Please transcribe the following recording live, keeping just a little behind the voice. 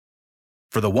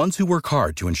For the ones who work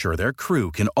hard to ensure their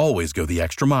crew can always go the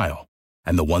extra mile,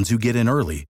 and the ones who get in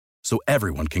early so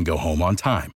everyone can go home on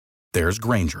time, there's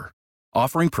Grainger,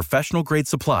 offering professional-grade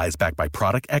supplies backed by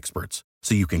product experts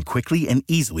so you can quickly and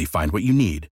easily find what you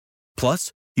need.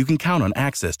 Plus, you can count on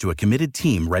access to a committed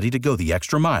team ready to go the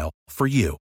extra mile for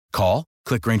you. Call,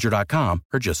 click Grainger.com,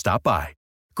 or just stop by.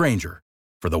 Grainger,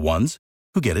 for the ones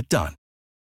who get it done.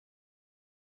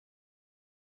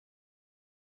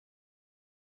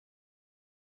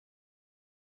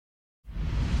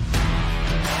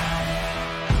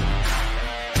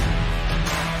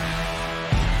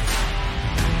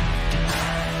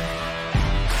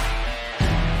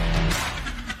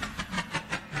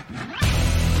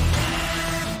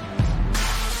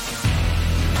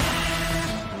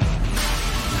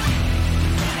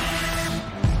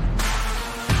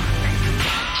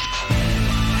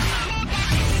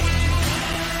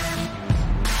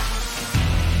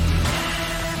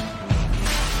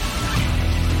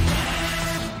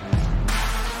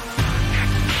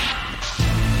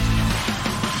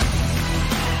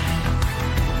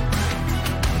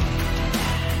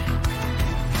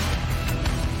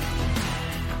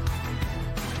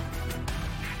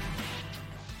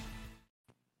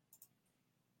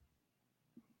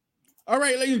 All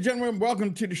right, ladies and gentlemen,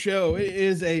 welcome to the show. It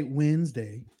is a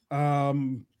Wednesday.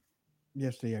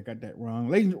 Yesterday I got that wrong.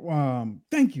 Ladies,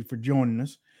 thank you for joining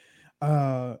us.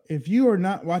 If you are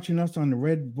not watching us on the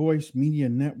Red Voice Media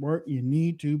Network, you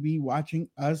need to be watching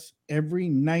us every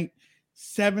night,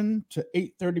 7 to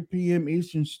 8:30 p.m.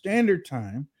 Eastern Standard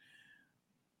Time.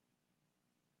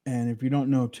 And if you don't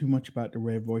know too much about the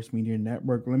Red Voice Media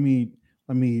Network, let me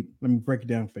break it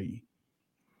down for you.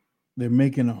 They're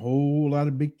making a whole lot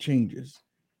of big changes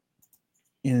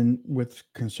with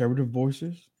conservative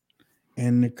voices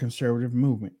and the conservative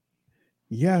movement.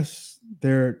 Yes,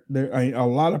 there are a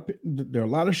lot of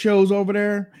shows over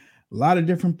there, a lot of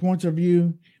different points of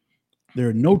view. There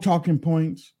are no talking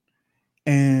points,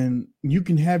 and you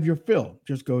can have your fill.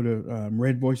 Just go to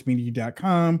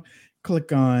redvoicemedia.com,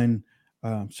 click on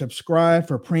subscribe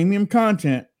for premium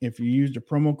content. If you use the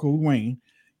promo code Wayne,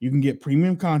 you can get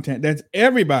premium content. That's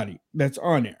everybody that's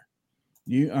on there.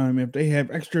 You, if they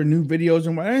have extra new videos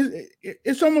and what,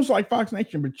 it's almost like Fox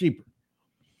Nation but cheaper.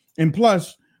 And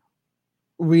plus,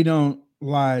 we don't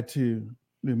lie to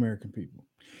the American people.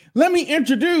 Let me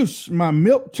introduce my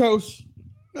milk toast.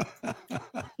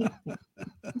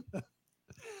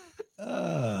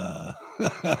 I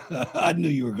knew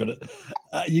you were gonna.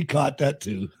 You caught that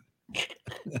too.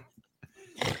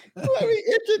 Let me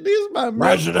introduce my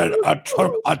President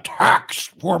attacks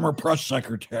former press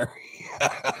secretary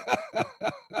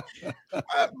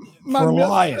for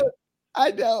lying.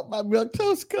 I know my milk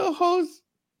toast co-host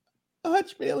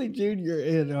Hutch Bailey Jr.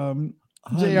 and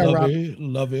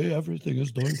Lovey, everything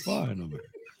is doing fine.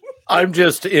 I'm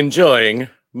just enjoying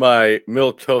my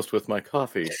milk toast with my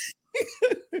coffee.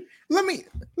 Let me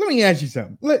ask you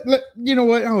something. You know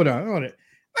what? Hold on. Let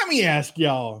me ask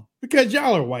y'all, because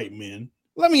y'all are white men.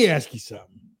 Let me ask you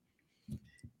something.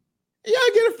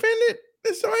 Y'all get offended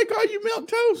if somebody call you milk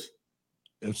toast?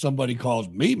 If somebody calls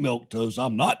me milk toast,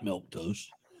 I'm not milk toast.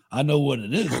 I know what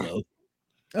it is, though.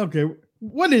 Okay,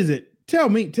 what is it? Tell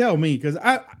me, because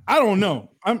I don't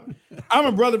know. I'm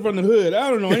a brother from the hood. I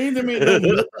don't know anything about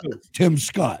milk toast. Tim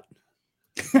Scott.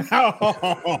 But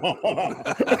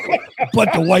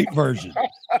the white version.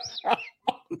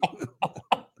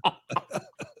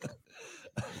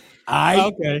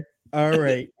 Okay. All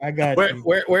right. I got you.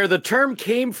 Where the term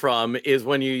came from is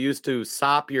when you used to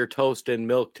sop your toast in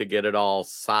milk to get it all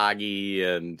soggy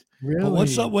and. Really? But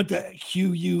what's up with the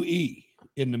QUE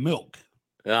in the milk?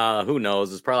 Who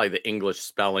knows? It's probably the English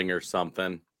spelling or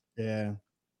something. Yeah.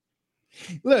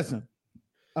 Listen.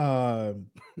 Agree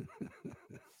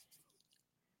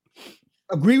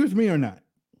with me or not?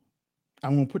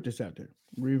 I'm gonna put this out there.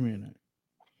 Agree with me or not?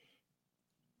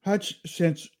 Hutch,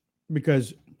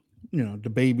 because the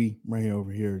baby right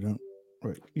over here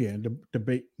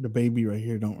the baby right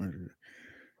here don't.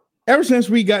 Ever since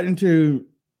we got into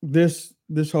this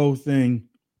whole thing,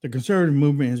 the conservative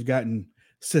movement has gotten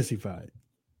sissified.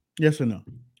 Yes or no?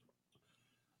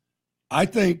 I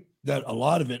think that a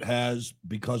lot of it has,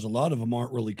 because a lot of them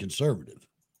aren't really conservative.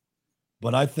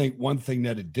 But I think one thing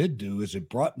that it did do is it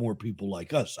brought more people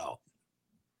like us out.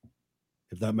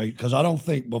 If that makes, because I don't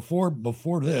think before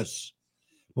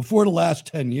the last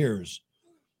 10 years,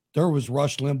 there was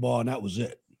Rush Limbaugh and that was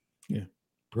it. Yeah,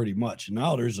 pretty much.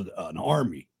 Now there's an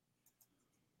army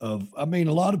of, a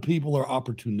lot of people are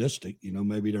opportunistic.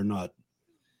 Maybe they're not,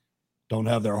 don't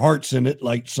have their hearts in it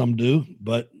like some do,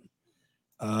 but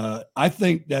I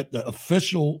think that the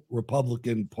official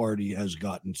Republican Party has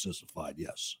gotten sissified.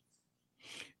 Yes.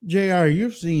 JR,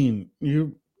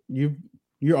 you're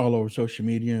all over social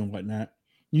media and whatnot.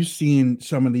 You've seen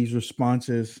some of these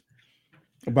responses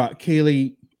about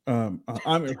Kaylee. I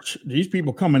mean, these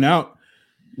people coming out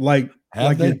like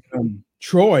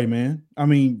Troy, man. I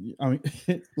mean,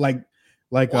 like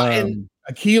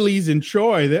Achilles and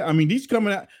Troy. These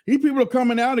people are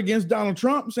coming out against Donald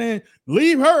Trump saying,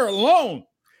 leave her alone.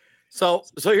 So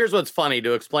here's what's funny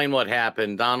to explain what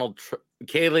happened.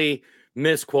 Kaylee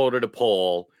misquoted a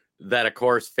poll that, of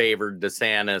course, favored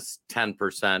DeSantis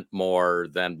 10% more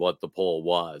than what the poll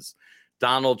was.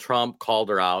 Donald Trump called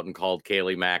her out and called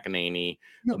Kaylee McEnany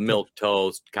a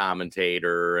milquetoast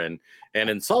commentator and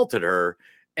insulted her.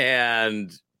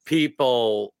 And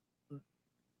people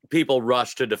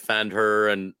rushed to defend her,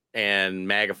 and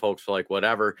MAGA folks were like,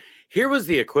 whatever. Here was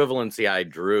the equivalency I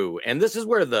drew. And this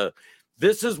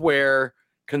is where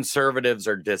conservatives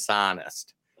are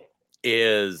dishonest.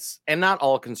 And not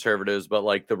all conservatives, but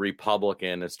like the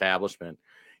Republican establishment.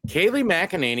 Kaylee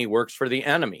McEnany works for the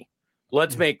enemy.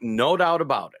 Let's make no doubt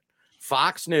about it.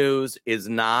 Fox News is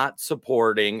not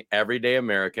supporting everyday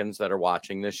Americans that are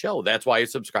watching this show. That's why you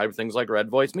subscribe to things like Red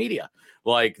Voice Media.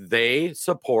 Like, they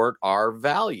support our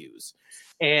values.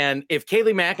 And if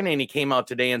Kaylee McEnany came out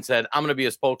today and said, I'm going to be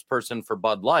a spokesperson for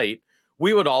Bud Light,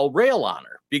 we would all rail on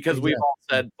her because we've all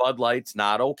said Bud Light's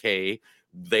not okay.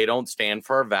 They don't stand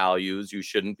for our values. You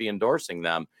shouldn't be endorsing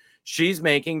them. She's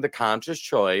making the conscious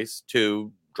choice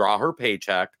to draw her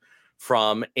paycheck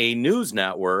from a news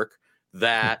network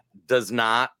that does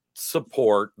not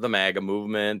support the MAGA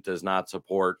movement, does not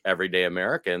support everyday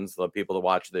Americans, the people that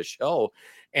watch this show.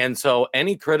 And so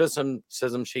any criticism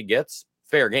she gets,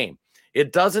 fair game.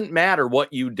 It doesn't matter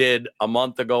what you did a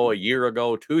month ago, a year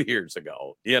ago, 2 years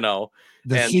ago, The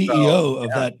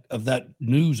CEO of that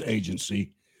news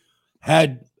agency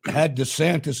had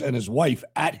DeSantis and his wife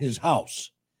at his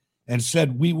house and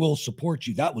said, we will support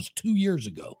you. That was 2 years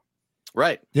ago.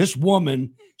 Right. This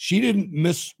woman, she didn't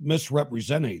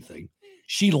misrepresent anything.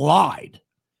 She lied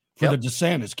for the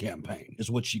DeSantis campaign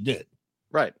is what she did.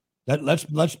 Right.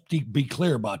 Let's be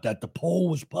clear about that. The poll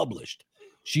was published.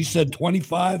 She said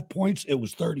 25 points. It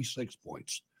was 36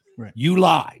 points. Right. You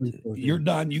lied. You're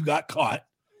done. You got caught.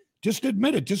 Just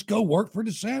admit it. Just go work for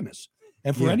DeSantis.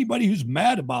 And for anybody who's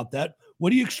mad about that, what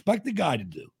do you expect the guy to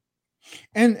do?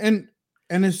 And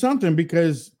it's something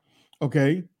because,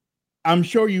 okay, I'm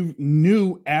sure you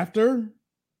knew after.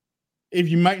 If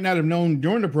you might not have known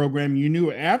during the program, you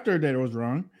knew after that it was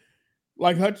wrong.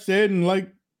 Like Hutch said, and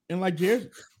like Jez,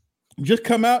 just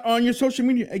come out on your social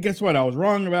media. Hey, guess what? I was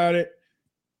wrong about it.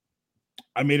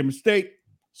 I made a mistake.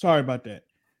 Sorry about that.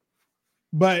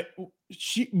 But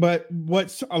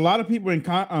what a lot of people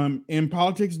in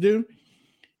politics do,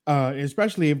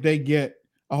 especially if they get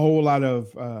a whole lot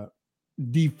of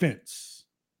defense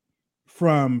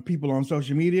from people on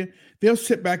social media, they'll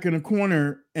sit back in a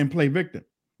corner and play victim.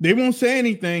 They won't say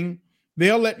anything.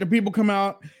 They'll let the people come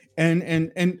out and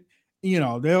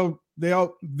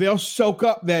they'll soak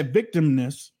up that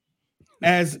victimness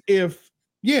as if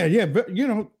but you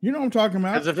know what I'm talking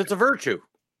about. As if it's a virtue.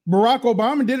 Barack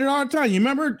Obama did it all the time. You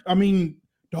remember? I mean,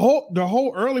 the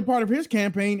whole early part of his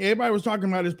campaign, everybody was talking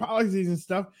about his policies and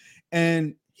stuff,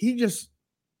 and he just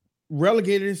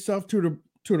relegated himself to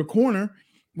the corner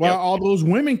while all those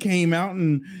women came out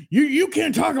and you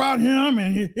can't talk about him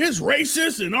and it's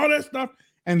racist and all that stuff.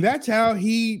 And that's how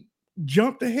he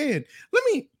jumped ahead. Let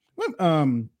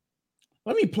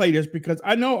me play this because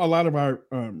I know a lot of our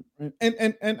and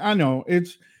I know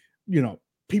it's,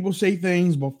 people say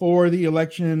things before the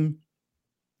election.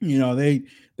 They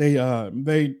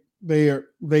pick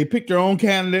their own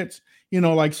candidates.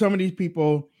 Like some of these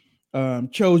people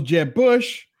chose Jeb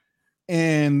Bush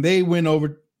and they went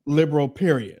over liberal,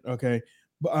 period. Okay.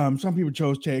 But some people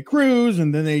chose Ted Cruz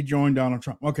and then they joined Donald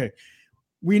Trump. Okay.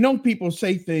 We know people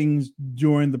say things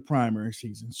during the primary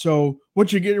season. So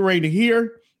what you're getting ready to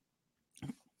hear,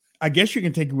 I guess you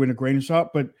can take it with a grain of salt,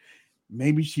 but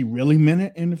maybe she really meant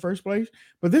it in the first place.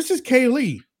 But this is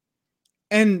Kaylee,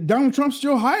 and Donald Trump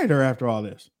still hired her after all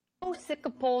this. How sick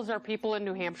of polls are people in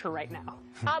New Hampshire right now?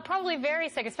 Probably very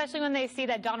sick, especially when they see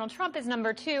that Donald Trump is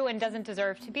number 2 and doesn't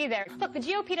deserve to be there. Look, the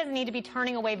GOP doesn't need to be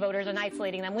turning away voters and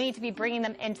isolating them. We need to be bringing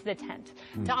them into the tent.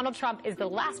 Donald Trump is the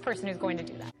last person who's going to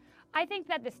do that. I think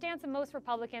that the stance of most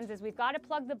Republicans is we've got to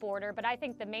plug the border, but I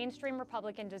think the mainstream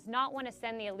Republican does not want to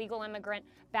send the illegal immigrant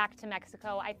back to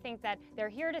Mexico. I think that they're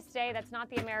here to stay. That's not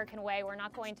the American way. We're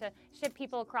not going to ship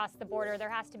people across the border. There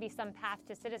has to be some path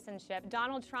to citizenship.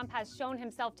 Donald Trump has shown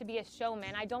himself to be a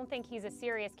showman. I don't think he's a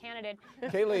serious candidate.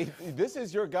 Kayleigh, this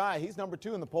is your guy. He's number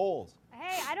 2 in the polls.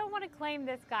 Hey, I don't want to claim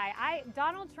this guy.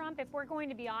 Donald Trump, if we're going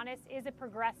to be honest, is a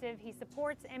progressive. He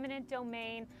supports eminent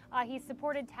domain. He's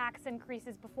supported tax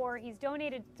increases before. He's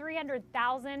donated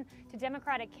 $300,000 to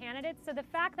Democratic candidates. So the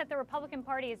fact that the Republican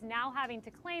Party is now having to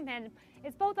claim him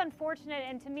is both unfortunate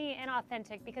and, to me,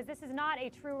 inauthentic, because this is not a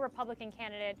true Republican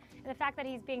candidate. And the fact that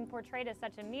he's being portrayed as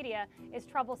such in media is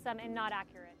troublesome and not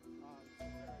accurate.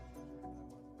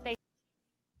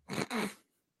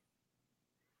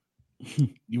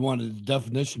 You wanted a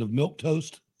definition of milk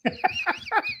toast?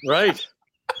 Right.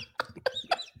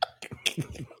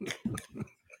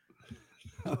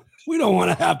 We don't want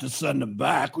to have to send them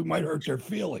back. We might hurt their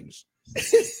feelings.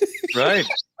 Right.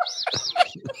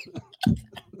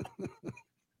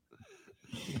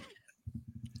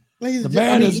 The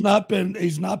man has not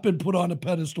been put on a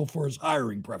pedestal for his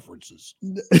hiring preferences.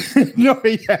 No,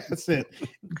 he hasn't.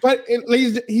 But at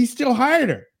least he still hired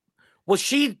her. Well,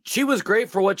 she was great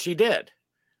for what she did.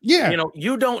 Yeah. You know,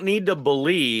 you don't need to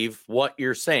believe what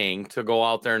you're saying to go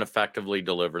out there and effectively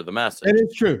deliver the message. That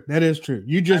is true. That is true.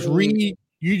 You just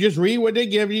read what they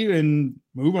give you and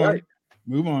move on. Right.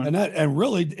 Move on. And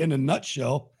really, in a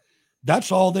nutshell,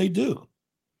 that's all they do.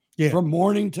 Yeah. From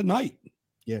morning to night.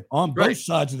 Yeah. On both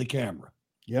sides of the camera.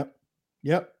 Yep.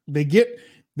 They get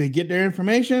their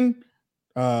information.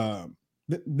 They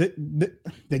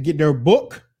get their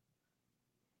book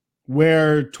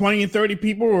where 20 and 30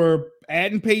 people are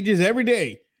adding pages every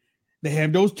day. They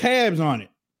have those tabs on it.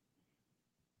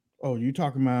 Oh, you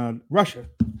talking about Russia?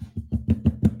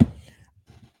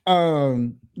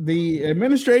 The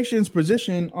administration's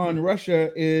position on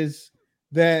Russia is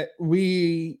that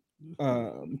we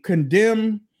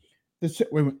condemn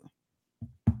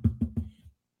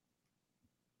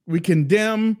we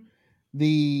condemn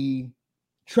the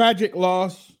tragic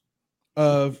loss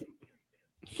of,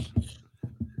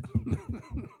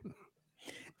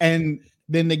 and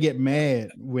then they get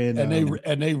mad when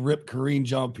they rip Karine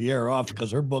Jean-Pierre off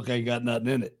because her book ain't got nothing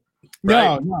in it.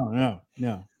 No.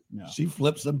 She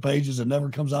flips them pages and never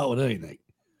comes out with anything.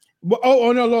 Well,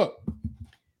 oh no, look.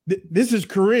 This is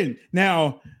Corinne.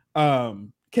 Now,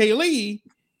 Kayleigh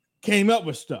came up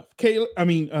with stuff. She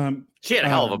had a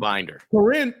hell of a binder.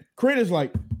 Corinne is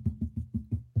like,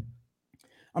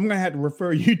 I'm gonna have to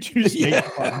refer you to the State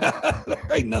Department. There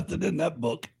ain't nothing in that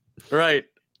book. Right.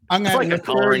 I'm gonna have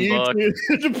to refer you to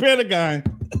the Pentagon.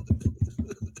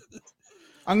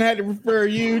 I'm gonna have to refer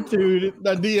you to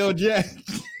the DOJ.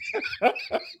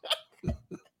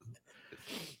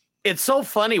 It's so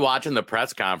funny watching the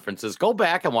press conferences. Go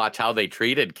back and watch how they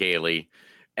treated Kayleigh,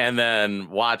 and then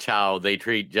watch how they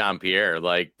treat Jean-Pierre.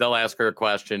 Like, they'll ask her a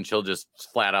question, she'll just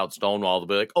flat out stonewall. They'll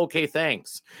be like, "Okay,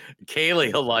 thanks."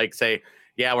 Kayleigh will say,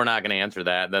 "Yeah, we're not going to answer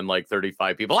that." And then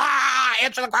 35 people,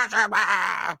 answer the question.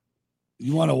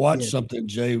 You want to watch something,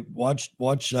 Jay? Watch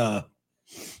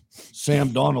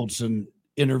Sam Donaldson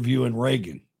interviewing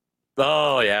Reagan.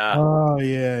 Oh yeah. Oh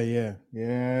yeah,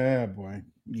 boy.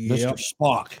 Mr.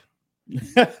 Spock.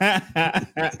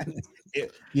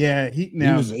 Yeah, he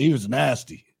was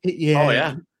nasty. He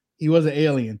was an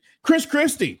alien. Chris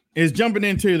Christie is jumping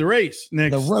into the race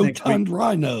next. The rotund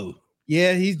rhino.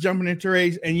 Yeah, he's jumping into the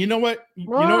race, and you know what? You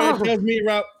know what it tells me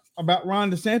about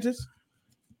Ron DeSantis?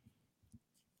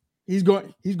 He's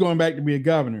going back to be a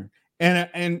governor,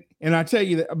 and I tell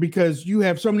you that because you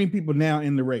have so many people now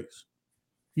in the race.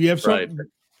 You have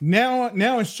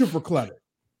now it's super cluttered.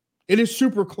 It is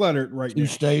super cluttered right now.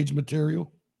 2-stage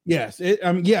material. Yes.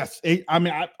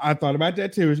 I thought about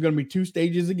that too. It's going to be 2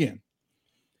 stages again.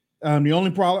 The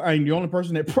only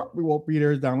person that probably won't be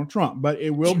there is Donald Trump, but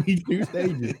it will be 2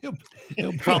 stages.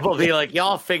 He'll probably be like,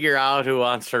 y'all figure out who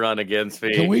wants to run against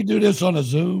me. Can we do this on a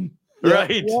Zoom?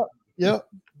 Right. Yep.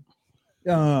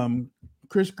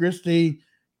 Chris Christie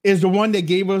is the one that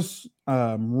gave us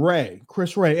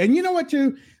Chris Ray. And you know what,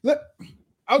 too? Look,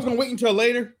 I was going to wait until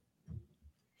later.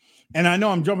 And I know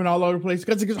I'm jumping all over the place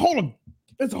because there's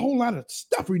a whole lot of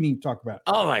stuff we need to talk about.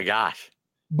 Oh my gosh.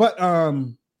 But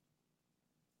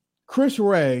Chris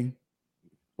Ray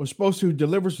was supposed to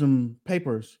deliver some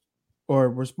papers, or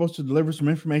was supposed to deliver some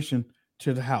information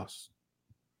to the House.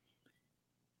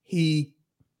 He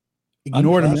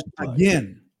ignored him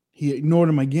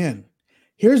again.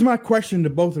 Here's my question to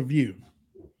both of you,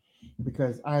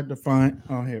 because I have to find.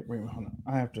 Oh, here, wait, hold on.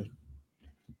 I have to.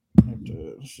 Let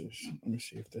me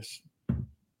see if this.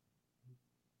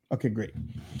 Okay, great.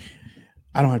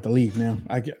 I don't have to leave now.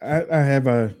 I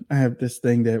have this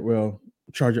thing that will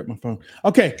charge up my phone.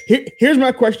 Okay, here's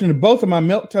my question to both of my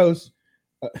milk toast.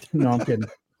 No, I'm kidding.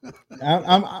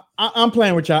 I'm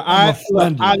playing with y'all.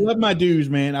 I love my dudes,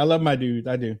 man. I love my dudes.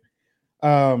 I do.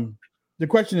 The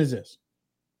question is this: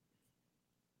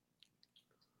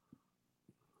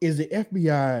 is the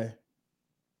FBI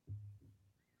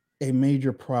a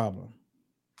major problem?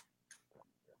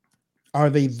 Are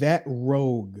they that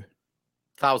rogue?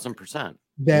 1,000%.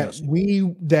 That yes.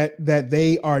 that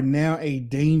they are now a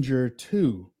danger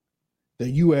to the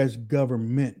U.S.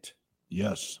 government?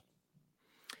 Yes.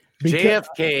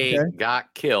 JFK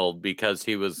got killed because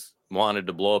he wanted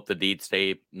to blow up the deep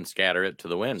state and scatter it to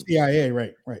the wind. CIA,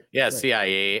 right. Yeah, right.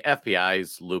 CIA,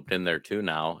 FBI's looped in there too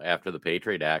now after the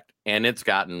Patriot Act, and it's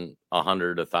gotten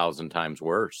 100, 1,000 times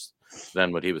worse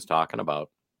than what he was talking about.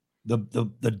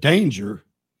 The danger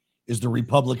is the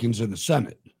Republicans in the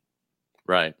Senate.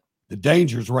 Right. The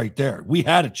danger's right there. We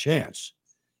had a chance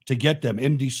to get them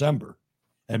in December,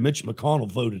 and Mitch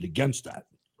McConnell voted against that.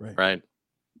 Right.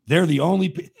 They're the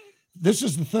only. This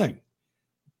is the thing.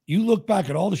 You look back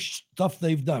at all the stuff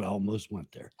they've done. I almost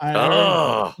went there.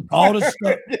 All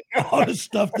the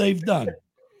stuff they've done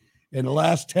in the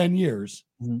last 10 years,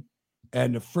 mm-hmm.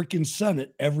 and the freaking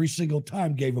Senate every single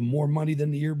time gave them more money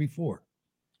than the year before.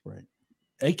 Right.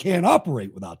 They can't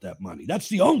operate without that money. That's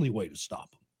the only way to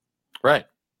stop them. Right.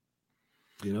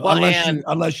 You know,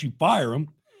 unless you fire them,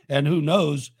 and who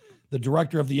knows? The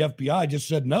director of the FBI just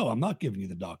said, "No, I'm not giving you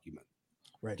the document."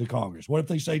 Right. To Congress. What if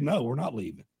they say no? We're not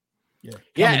leaving. Yeah.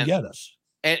 Come and get us.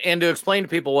 And to explain to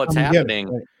people what's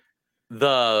happening,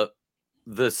 the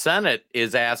Senate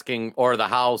is asking, or the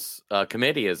House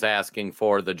committee is asking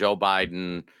for the Joe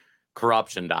Biden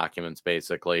corruption documents,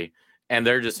 basically, and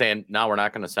they're just saying, "No, we're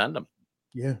not going to send them."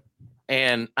 Yeah.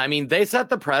 And I mean, they set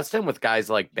the precedent with guys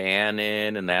like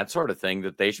Bannon and that sort of thing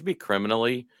that they should be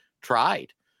criminally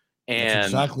tried. And that's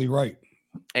exactly right.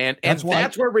 And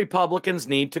that's where Republicans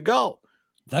need to go.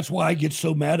 That's why I get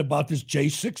so mad about this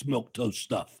J6 milquetoast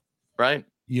stuff. Right.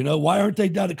 You know, why aren't they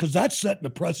done it? Because that's setting a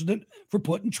precedent for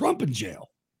putting Trump in jail.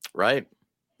 Right.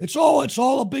 It's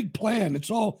all a big plan.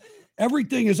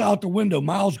 Everything is out the window.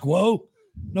 Miles Guo,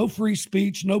 no free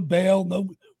speech, no bail, no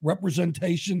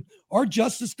representation. Our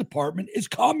Justice Department is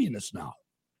communist now.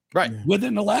 Right.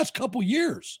 Within the last couple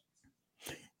years.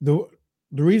 The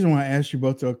reason why I asked you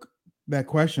both that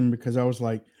question, because I was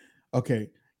like,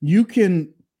 okay, you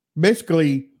can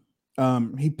basically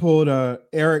he pulled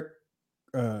Eric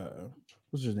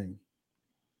what's his name?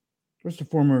 What's the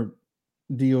former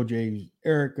DOJ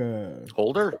Eric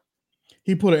Holder?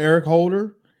 He pulled Eric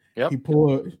Holder. Yep. He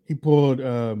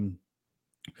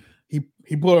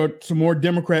pulled some more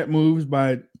Democrat moves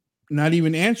by not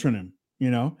even answering him,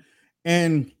 you know.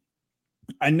 And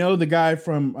I know the guy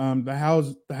from the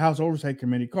House Oversight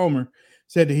Committee, Comer,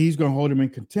 said that he's going to hold him in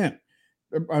contempt.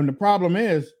 The problem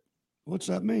is, what's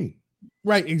that mean?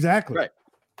 Right, exactly. Right.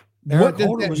 What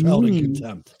does that mean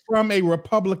from a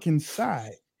Republican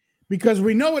side? Because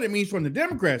we know what it means from the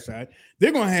Democrat side.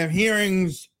 They're going to have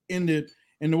hearings in the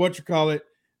what you call it,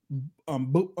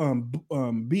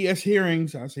 BS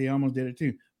hearings. I almost did it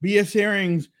too. BS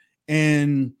hearings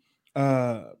and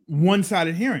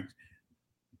one-sided hearings.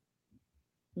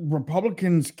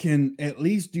 Republicans can at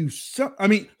least do some. I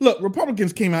mean, look,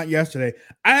 Republicans came out yesterday.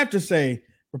 I have to say,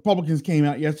 Republicans came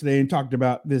out yesterday and talked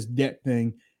about this debt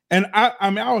thing, and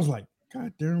I was like,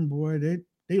 God damn, boy,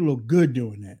 they look good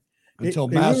doing that. Until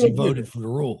Massey voted for the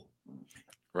rule,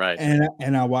 right?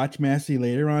 And I watched Massey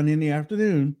later on in the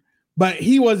afternoon, but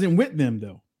he wasn't with them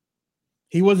though.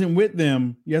 He wasn't with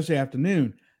them yesterday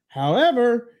afternoon.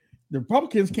 However, the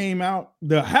Republicans came out.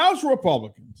 The House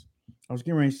Republicans. I was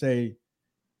getting ready to say.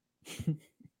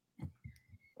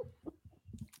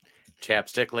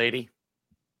 Chapstick lady?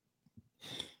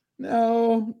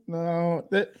 No,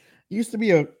 that used to be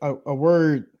a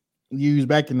word used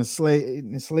back in the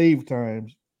slave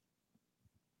times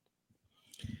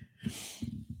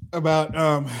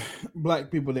about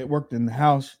black people that worked in the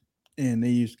house, and they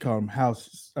used to call them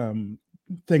house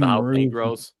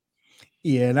Negroes.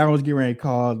 Yeah, and I was getting ready to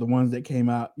call the ones that came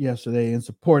out yesterday and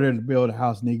supported the bill, the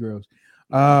House Negroes.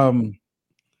 But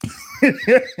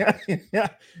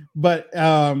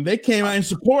they came out in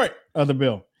support of the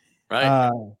bill.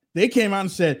 Right. They came out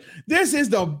and said, this is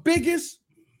the biggest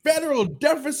federal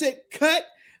deficit cut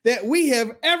that we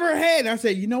have ever had. And I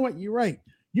said, you know what? You're right.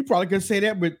 You probably could say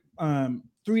that with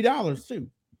 $3 too,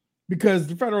 because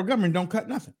the federal government don't cut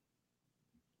nothing.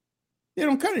 They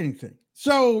don't cut anything.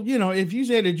 So, you know, if you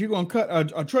say that you're going to cut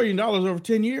 $1 trillion over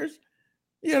 10 years,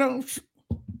 you know,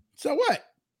 so what?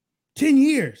 10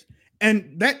 years.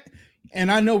 And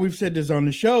I know we've said this on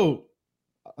the show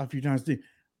a few times too.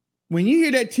 When you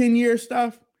hear that 10-year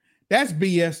stuff, that's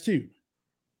BS too.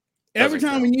 Every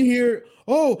time when you hear,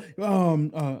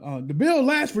 the bill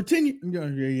lasts for 10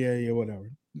 years, yeah, whatever.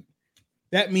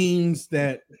 That means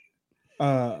that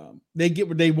they get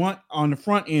what they want on the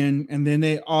front end, and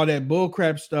then all that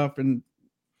bullcrap stuff and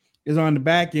is on the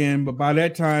back end. But by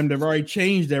that time, they've already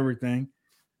changed everything.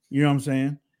 You know what I'm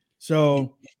saying?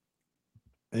 So,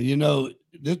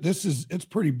 it's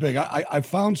pretty big. I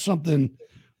found something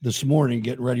this morning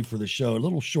getting ready for the show, a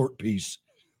little short piece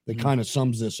that kind of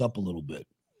sums this up a little bit.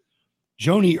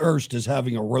 Joni Ernst is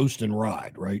having a roast and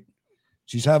ride, right?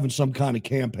 She's having some kind of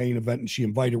campaign event, and she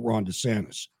invited Ron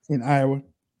DeSantis. In Iowa.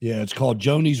 Yeah, it's called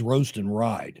Joni's Roast and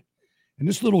Ride. And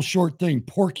this little short thing,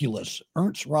 Porculus,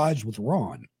 Ernst rides with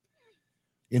Ron.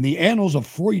 In the annals of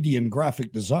Freudian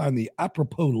graphic design, the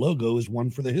apropos logo is one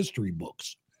for the history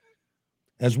books.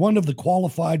 As one of the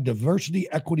qualified diversity,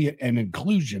 equity, and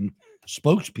inclusion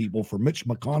spokespeople for Mitch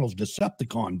McConnell's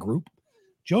Decepticon group,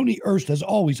 Joni Ernst has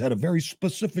always had a very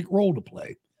specific role to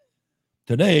play.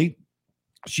 Today,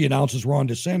 she announces Ron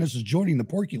DeSantis is joining the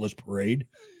Porculus Parade,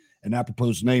 an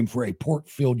apropos name for a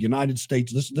port-filled United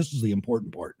States. This is the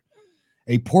important part.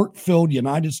 A port-filled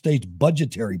United States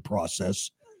budgetary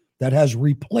process that has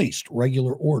replaced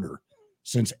regular order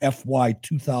since FY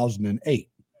 2008.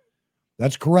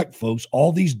 That's correct, folks.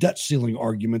 All these debt ceiling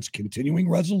arguments, continuing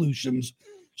resolutions,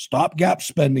 stopgap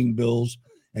spending bills,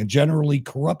 and generally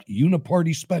corrupt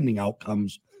uniparty spending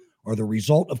outcomes are the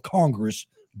result of Congress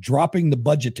dropping the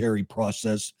budgetary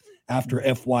process after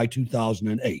FY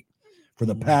 2008 for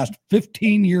the past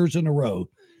 15 years in a row,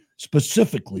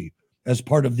 specifically as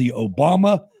part of the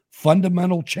Obama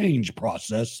fundamental change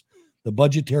process. The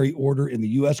budgetary order in the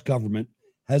U.S. government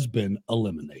has been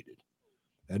eliminated.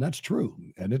 And that's true.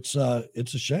 And it's a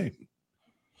shame.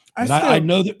 I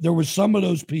know that there was some of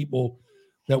those people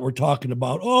that were talking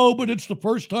about, but it's the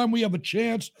first time we have a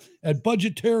chance at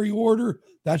budgetary order.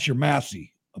 That's your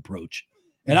Massey approach.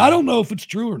 And I don't know if it's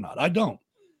true or not. I don't.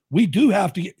 We do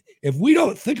have to if we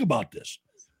don't think about this,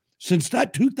 since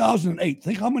that 2008,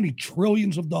 think how many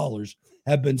trillions of dollars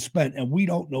have been spent and we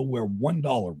don't know where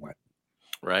 $1 went.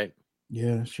 Right.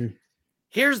 Yeah, that's true.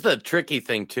 Here's the tricky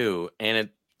thing too, and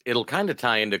it'll kind of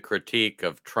tie into critique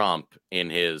of Trump in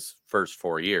his first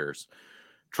 4 years.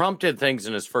 Trump did things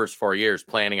in his first 4 years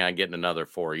planning on getting another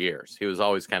 4 years. He was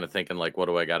always kind of thinking, like, what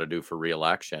do I got to do for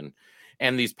re-election?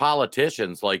 And these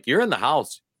politicians, like, you're in the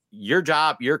House, your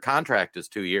job, your contract is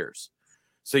 2 years.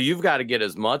 So you've got to get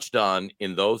as much done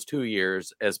in those 2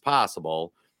 years as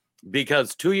possible,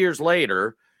 because 2 years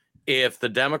later, if the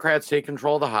Democrats take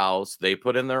control of the House, they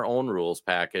put in their own rules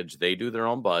package, they do their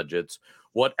own budgets,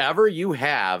 whatever you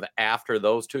have after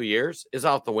those 2 years is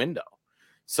out the window.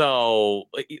 So,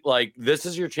 like, this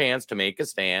is your chance to make a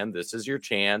stand. This is your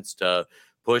chance to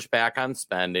push back on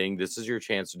spending. This is your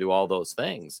chance to do all those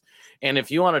things. And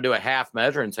if you want to do a half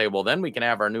measure and say, well, then we can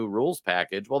have our new rules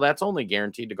package, well, that's only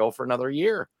guaranteed to go for another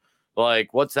year.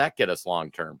 Like, what's that get us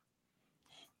long term?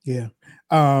 Yeah.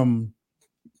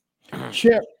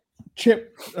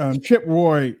 Chip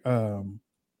Roy.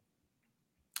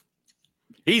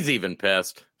 He's even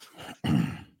pissed.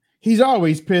 He's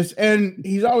always pissed, and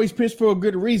he's always pissed for a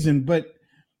good reason. But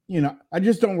I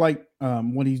just don't like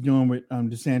what he's doing with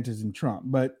DeSantis and Trump.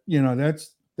 But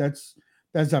that's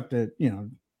up to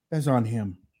that's on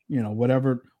him.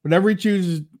 Whatever he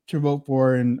chooses to vote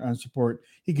for and support,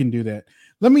 he can do that.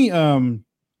 Let me.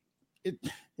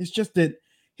 It's just that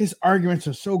his arguments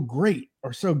are so great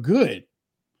or so good,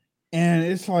 and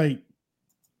it's like,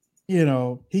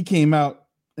 he came out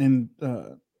and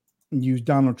used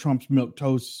Donald Trump's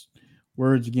milquetoast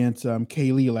words against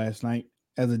Kaylee last night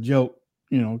as a joke,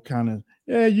 kind of,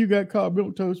 you got called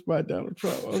milquetoast by Donald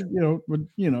Trump,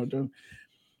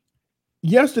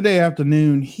 yesterday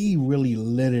afternoon, he really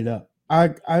lit it up.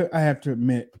 I have to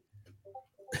admit,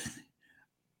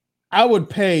 I would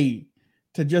pay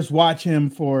to just watch him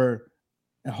for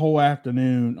a whole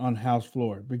afternoon on House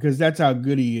floor, because that's how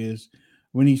good he is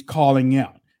when he's calling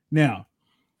out. Now,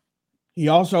 he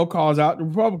also calls out the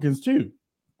Republicans too.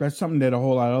 That's something that a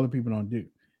whole lot of other people don't do.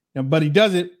 But he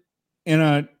does it in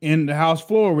the House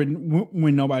floor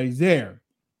when nobody's there.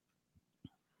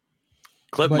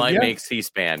 Clip might make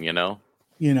C-SPAN,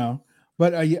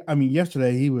 But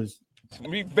yesterday he was. To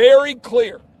be very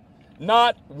clear,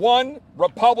 not one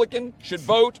Republican should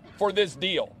vote for this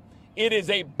deal. It is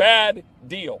a bad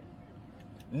deal.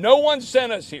 No one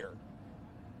sent us here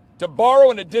to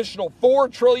borrow an additional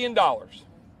 $4 trillion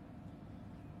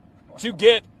to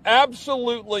get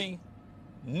absolutely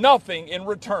nothing in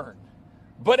return.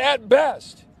 But at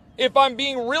best, if I'm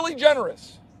being really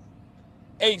generous,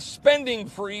 a spending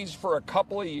freeze for a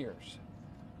couple of years.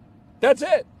 That's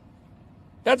it.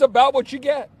 That's about what you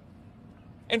get.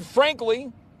 And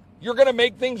frankly, you're going to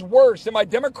make things worse. And my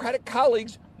Democratic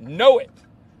colleagues know it.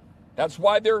 That's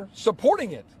why they're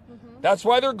supporting it. That's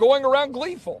why they're going around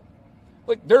gleeful.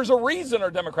 Like, there's a reason our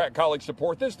Democrat colleagues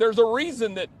support this. There's a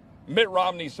reason that Mitt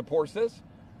Romney supports this.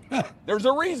 There's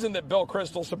a reason that Bill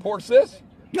Kristol supports this.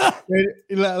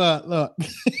 Look.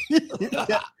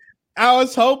 I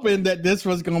was hoping that this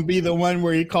was going to be the one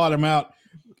where he called him out,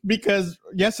 because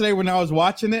yesterday when I was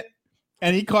watching it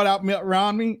and he called out Mitt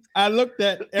Romney, I looked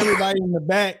at everybody in the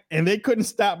back and they couldn't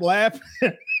stop laughing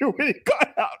when he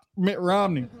called out Mitt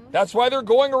Romney. That's why they're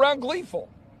going around gleeful.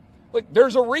 Like,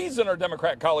 there's a reason our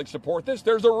Democrat colleagues support this.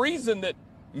 There's a reason that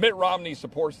Mitt Romney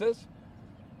supports this.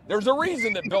 There's a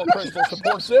reason that Bill Kristol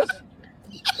supports this.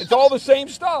 It's all the same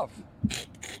stuff.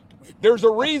 There's a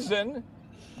reason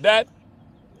that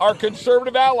our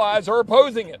conservative allies are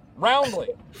opposing it roundly.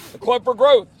 The Club for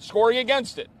Growth, scoring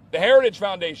against it. The Heritage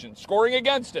Foundation, scoring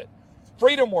against it.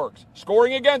 Freedom Works,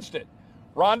 scoring against it.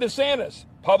 Ron DeSantis,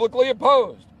 publicly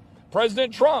opposed.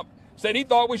 President Trump said he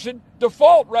thought we should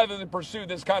default rather than pursue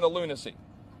this kind of lunacy.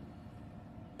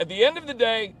 At the end of the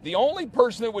day, the only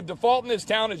person that would default in this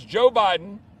town is Joe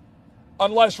Biden,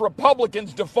 unless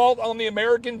Republicans default on the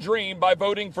American dream by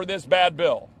voting for this bad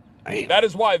bill. That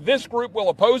is why this group will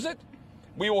oppose it.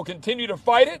 We will continue to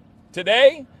fight it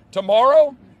today,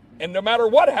 tomorrow, and no matter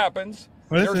what happens,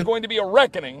 there's going to be a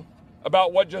reckoning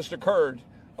about what just occurred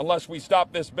unless we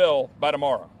stop this bill by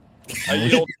tomorrow.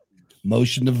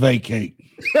 Motion to vacate.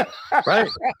 Right.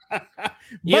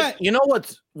 You know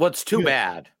what's too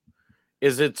bad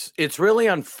is it's really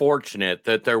unfortunate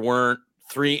that there weren't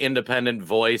 3 independent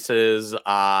voices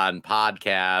on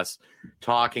podcasts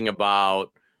talking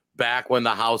about back when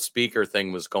the House Speaker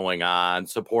thing was going on,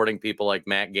 supporting people like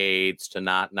Matt Gaetz to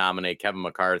not nominate Kevin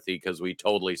McCarthy because we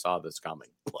totally saw this coming.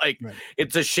 Like,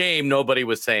 It's a shame nobody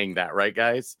was saying that, right,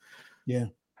 guys? Yeah.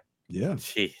 Yeah.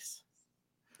 Jeez.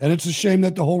 And it's a shame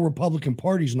that the whole Republican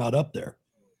Party's not up there.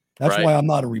 That's why I'm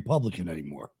not a Republican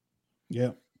anymore.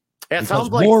 Yeah. It sounds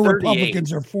like more 38.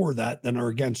 Republicans are for that than are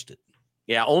against it.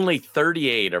 Yeah, only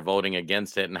 38 are voting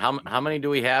against it. And how many do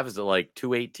we have? Is it like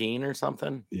 218 or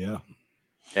something? Yeah.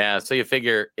 Yeah, so you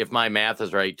figure if my math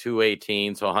is right,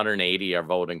 218, so 180 are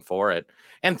voting for it.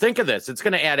 And think of this, it's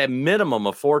going to add a minimum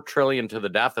of $4 trillion to the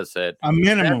deficit. A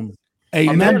minimum. A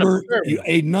number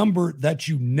that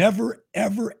you never,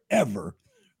 ever, ever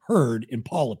heard in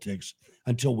politics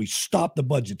until we stopped the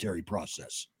budgetary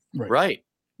process. Right.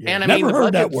 Yeah. And I never mean,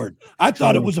 heard that word. I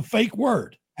thought it was a fake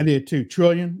word. I did too.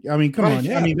 Trillion. I mean, come on.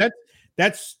 Yeah. I mean,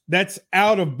 that's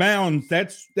out of bounds.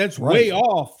 That's way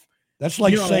off. That's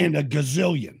like saying a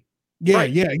gazillion. Yeah,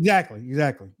 yeah, exactly.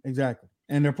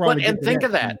 And they're probably. And think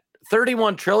of that: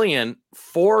 31 trillion,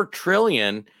 4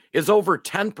 trillion is over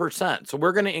 10%. So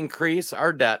we're going to increase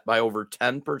our debt by over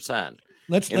 10%.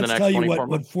 Let's tell you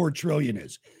what 4 trillion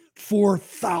is.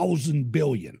 4,000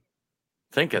 billion.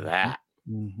 Think of that.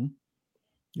 Mm-hmm.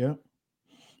 Yeah.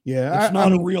 Yeah. It's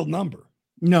not a real number.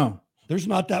 No. There's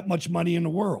not that much money in the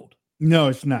world. No,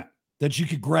 it's not. That you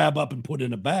could grab up and put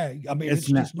in a bag. I mean, it's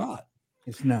just not.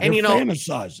 It's not. And They're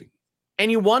fantasizing.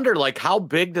 And you wonder, like, how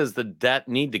big does the debt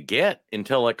need to get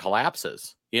until it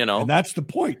collapses? You know? And that's the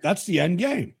point. That's the end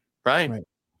game. Right.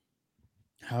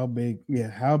 How big?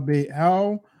 Yeah. How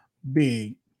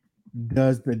big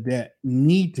does the debt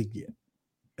need to get?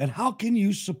 And how can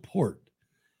you support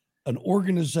an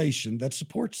organization that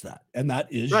supports that? And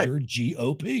that is your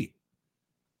GOP.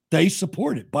 They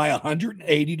support it by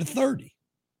 180 to 30.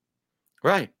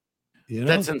 Right. You know?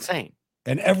 That's insane.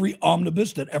 And every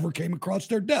omnibus that ever came across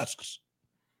their desks.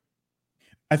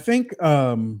 I think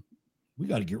we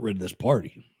got to get rid of this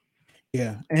party.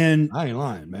 Yeah. And I ain't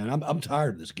lying, man. I'm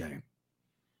tired of this game.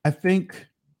 I think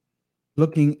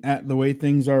looking at the way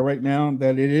things are right now,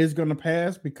 that it is going to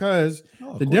pass because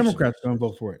the Democrats are going to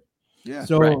vote for it. Yeah.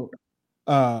 So,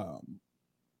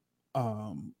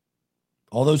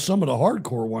 although some of the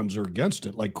hardcore ones are against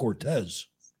it, like Cortez.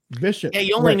 Bishop. Yeah,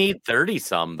 you only need 30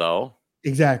 some, though.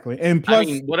 Exactly. And plus, I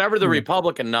mean, whatever the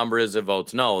Republican number is that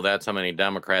votes no, that's how many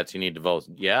Democrats you need to vote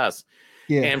yes.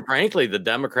 Yeah. And frankly, the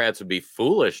Democrats would be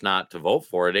foolish not to vote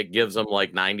for it. It gives them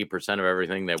like 90% of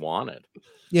everything they wanted.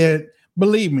 Yeah,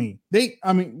 believe me.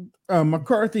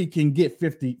 McCarthy can get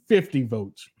 50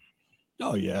 votes.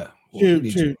 Oh, yeah. Well,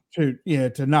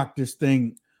 to knock this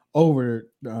thing over.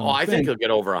 I think he'll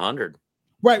get over 100.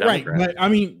 Right.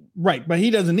 But he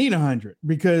doesn't need 100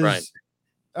 because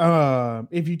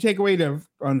if you take away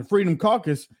on the Freedom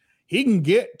Caucus, he can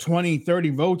get 20, 30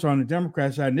 votes on the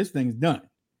Democrat side, and this thing's done.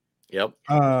 Yep.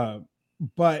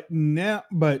 But now,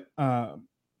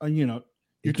 you know,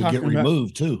 He could get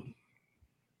removed too.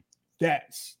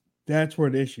 That's where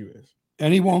the issue is.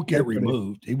 And he won't get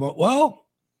removed. He won't. Well,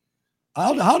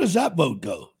 how does that vote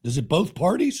go? Is it both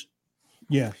parties?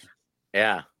 Yes.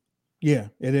 Yeah. Yeah,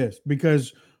 it is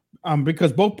because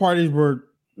both parties were.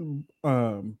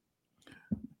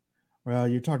 Well,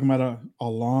 you're talking about a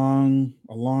long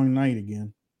night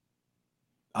again.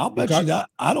 I'll bet you that.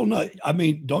 I don't know. I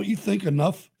mean, don't you think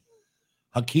enough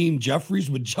Hakeem Jeffries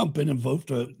would jump in and vote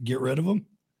to get rid of him?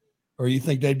 Or you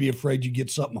think they'd be afraid you get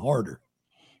something harder?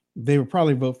 They would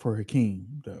probably vote for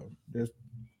Hakeem, though.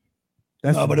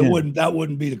 No, but that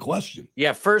wouldn't be the question.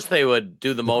 Yeah, first they would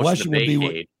do the motion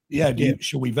to vacate.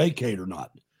 Should we vacate or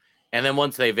not? And then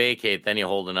once they vacate, then you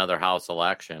hold another House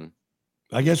election.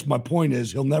 I guess my point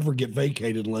is he'll never get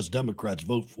vacated unless Democrats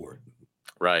vote for it.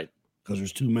 Right. Because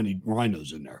there's too many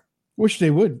rhinos in there. Wish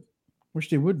they would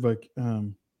vote.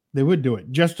 They would do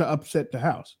it just to upset the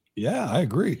House. Yeah, I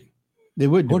agree. They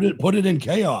would put it in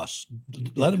chaos.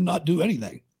 Let them not do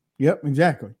anything. Yep,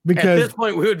 exactly. Because at this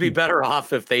point, we would be better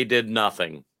off if they did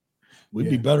nothing. We'd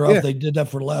be better off if they did that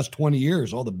for the last 20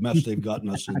 years, all the mess they've gotten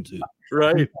us into.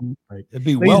 Right. It'd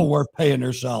be well worth paying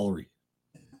their salary.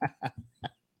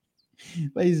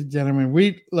 Ladies and gentlemen,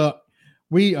 we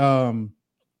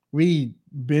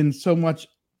been so much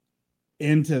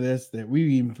into this that we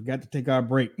even forgot to take our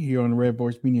break here on the Red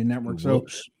Voice Media Network. So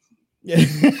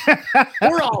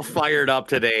we're all fired up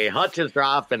today. Hutch is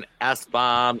dropping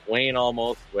S-bomb. Wayne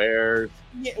almost swears.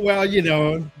 Yeah, well, you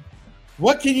know,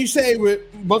 what can you say with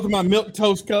both of my milk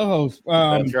toast co-hosts?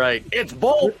 That's right. It's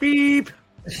Bolt Beep.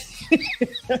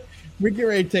 We get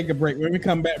ready to take a break. When we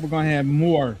come back, we're going to have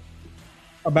more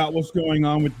about what's going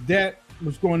on with debt,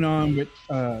 what's going on with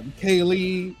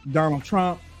Kaylee, Donald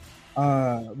Trump.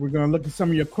 We're going to look at some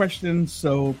of your questions.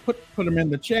 So put them in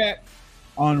the chat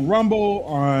on Rumble,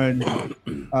 on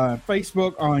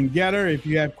Facebook, on Getter. If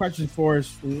you have questions for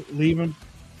us, leave them.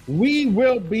 We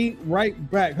will be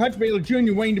right back. Hutch Baylor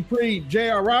Jr., Wayne Dupree,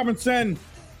 J.R. Robinson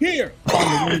here on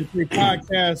the Wayne Dupree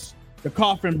podcast. The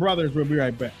Coffin Brothers will be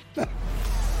right back.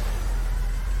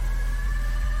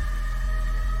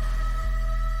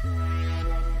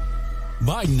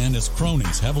 Biden and his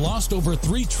cronies have lost over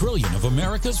 $3 trillion of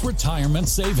America's retirement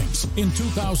savings in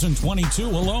 2022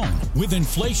 alone. With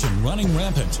inflation running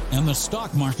rampant and the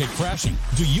stock market crashing,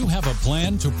 do you have a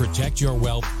plan to protect your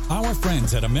wealth? Our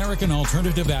friends at American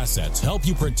Alternative Assets help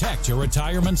you protect your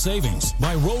retirement savings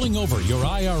by rolling over your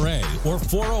IRA or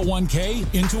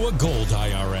 401k into a gold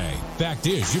IRA. Fact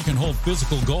is, you can hold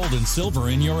physical gold and silver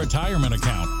in your retirement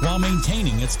account while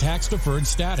maintaining its tax-deferred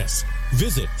status.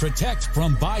 Visit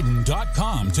protectfrombiden.com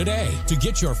today to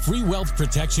get your free wealth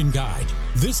protection guide.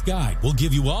 This guide will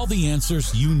give you all the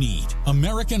answers you need.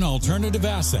 American Alternative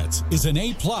Assets is an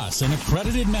A+ and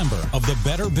accredited member of the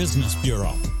Better Business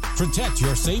Bureau. Protect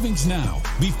your savings now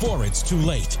before it's too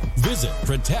late. Visit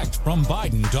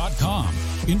protectfrombiden.com.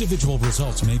 Individual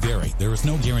results may vary. There is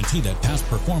no guarantee that past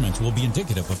performance will be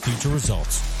indicative of future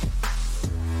results.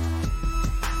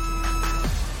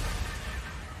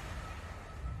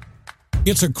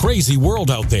 It's a crazy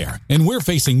world out there, and we're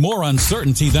facing more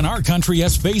uncertainty than our country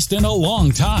has faced in a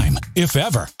long time, if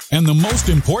ever. And the most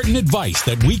important advice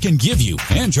that we can give you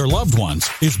and your loved ones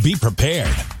is be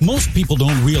prepared. Most people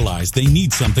don't realize they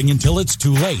need something until it's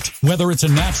too late, whether it's a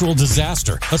natural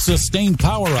disaster, a sustained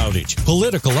power outage,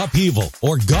 political upheaval,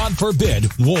 or God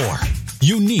forbid, war.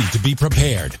 You need to be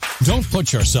prepared. Don't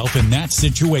put yourself in that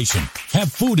situation.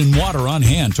 Have food and water on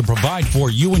hand to provide for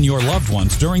you and your loved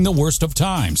ones during the worst of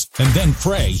times, and then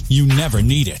pray you never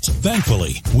need it.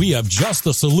 Thankfully, we have just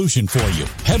the solution for you.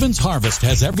 Heaven's Harvest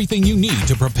has everything you need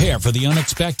to prepare for the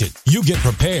unexpected. You get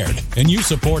prepared, and you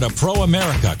support a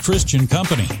pro-America Christian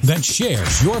company that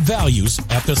shares your values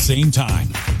at the same time.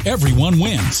 Everyone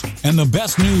wins. And the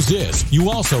best news is, you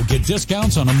also get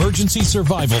discounts on emergency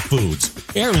survival foods,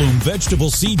 heirloom vegetable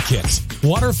seed kits,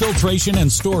 water filtration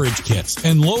and storage kits,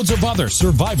 and loads of other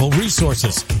survival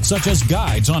resources, such as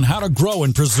guides on how to grow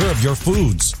and preserve your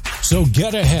foods. So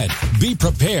get ahead, be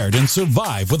prepared, and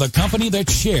survive with a company that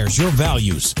shares your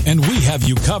values. And we have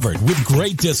you covered with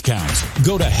great discounts.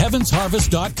 Go to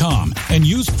heavensharvest.com and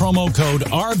use promo code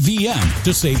RVM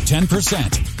to save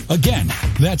 10%. Again,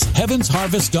 that's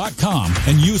heavensharvest.com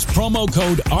and use promo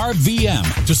code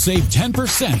RVM to save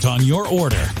 10% on your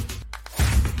order.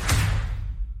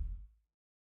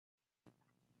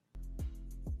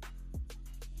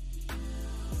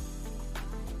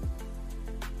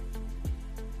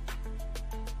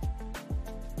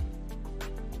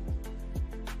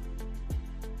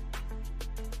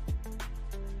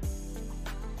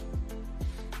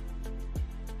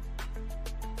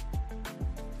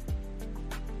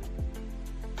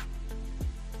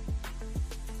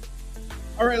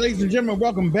 All right, ladies and gentlemen,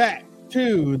 welcome back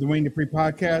to the Wayne Dupree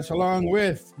podcast, along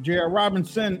with J.R.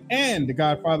 Robinson and the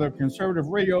godfather of conservative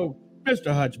radio,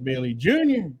 Mr. Hutch Bailey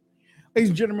Jr. Ladies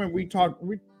and gentlemen, we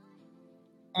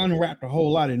unwrapped a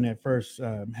whole lot in that first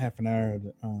half an hour of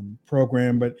the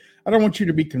program, but I don't want you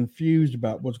to be confused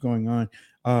about what's going on.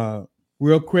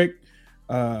 Real quick,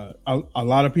 a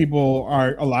lot of people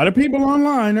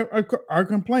online are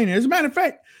complaining. As a matter of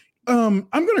fact, I'm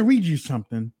going to read you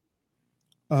something.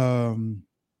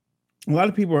 A lot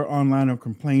of people are online are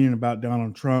complaining about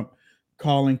Donald Trump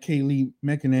calling Kayleigh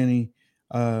McEnany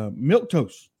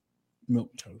milquetoast,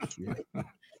 yeah.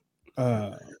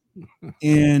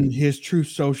 In his Truth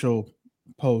Social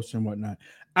posts and whatnot.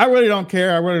 I really don't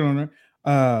care. I really don't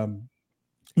know.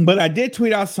 But I did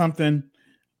tweet out something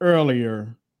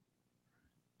earlier,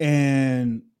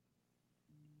 and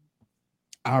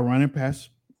I'll run it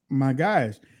past my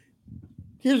guys.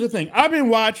 Here's the thing. I've been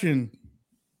watching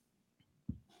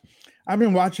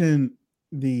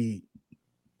the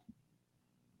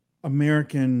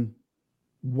American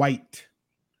white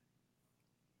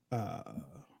I've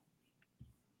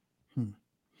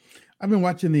been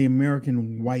watching the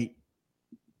American white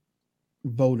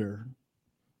voter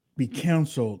be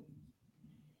counseled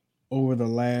over the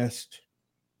last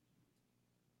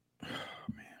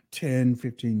 10,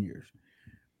 15 years.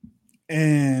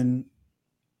 And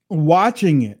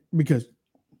watching it, because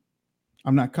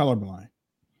I'm not colorblind.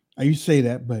 I used to say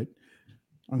that, but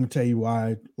I'm going to tell you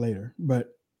why later.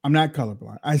 But I'm not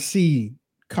colorblind. I see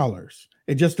colors.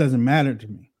 It just doesn't matter to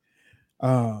me.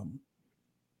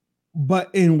 But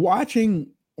in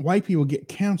watching white people get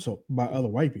canceled by other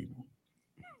white people,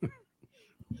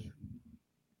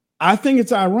 I think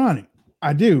it's ironic.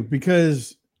 I do,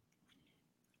 because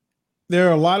there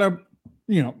are a lot of,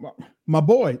 my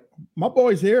boys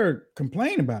here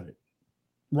complain about it.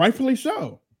 Rightfully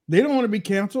so. They don't want to be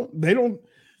canceled. They don't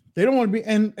want to be,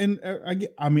 and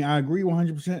I agree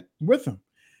 100% with them.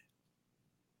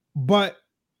 But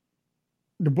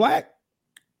the black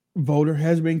voter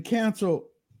has been canceled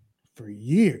for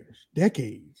years,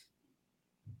 decades,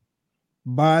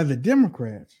 by the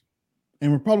Democrats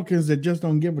and Republicans that just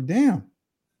don't give a damn.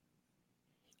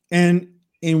 And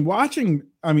in watching,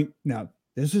 now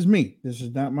this is me. This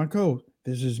is not my code.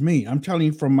 This is me. I'm telling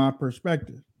you from my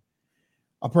perspective.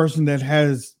 A person that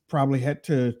has probably had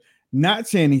to not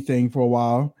say anything for a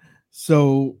while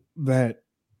so that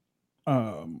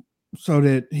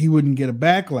he wouldn't get a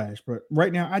backlash. But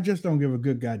right now, I just don't give a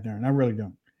good goddamn. I really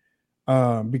don't.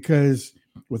 Because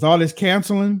with all this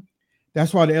canceling,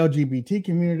 that's why the LGBT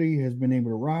community has been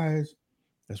able to rise.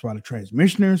 That's why the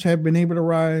transmissioners have been able to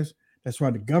rise. That's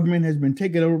why the government has been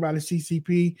taken over by the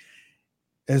CCP.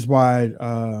 That's why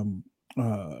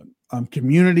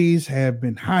communities have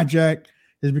been hijacked,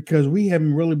 is because we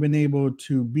haven't really been able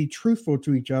to be truthful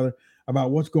to each other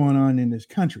about what's going on in this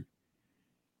country.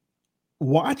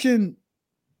 Watching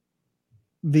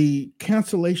the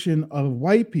cancellation of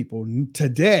white people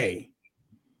today,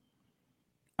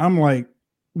 I'm like,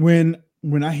 when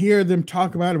I hear them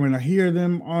talk about it, when I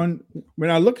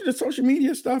look at the social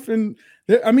media stuff, and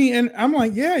I'm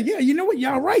like, yeah, you know what?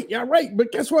 Y'all right.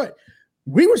 But guess what?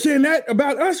 We were saying that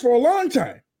about us for a long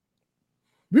time.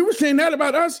 We were saying that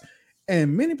about us,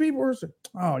 and many people were saying,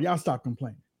 oh, y'all stop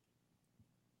complaining.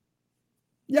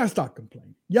 Y'all stop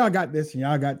complaining. Y'all got this, and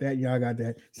y'all got that, y'all got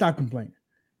that. Stop complaining.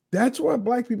 That's what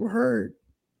black people heard.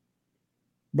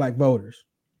 Black voters.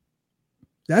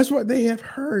 That's what they have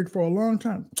heard for a long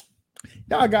time.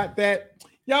 Y'all got that.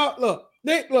 Y'all look.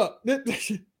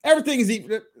 Everything is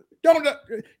equal.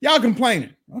 Y'all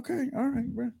complaining. Okay, all right,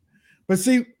 bro. But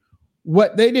see,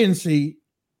 what they didn't see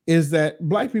is that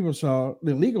black people saw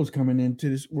the illegals coming into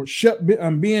this, were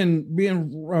being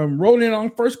rolled in on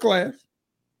first class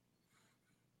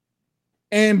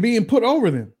and being put over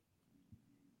them,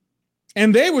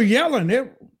 and they were yelling.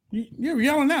 You were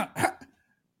yelling out.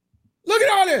 Look at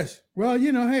all this. Well,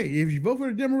 hey, if you vote for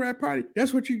the Democrat Party,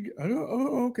 that's what you.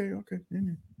 Oh, okay.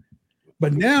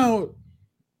 But now,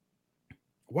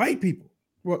 white people,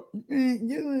 white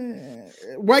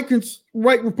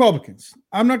Republicans.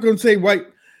 I'm not going to say white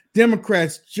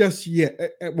Democrats just yet.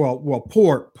 Well,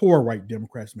 poor white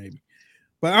Democrats maybe,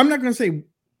 but I'm not going to say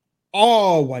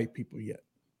all white people yet.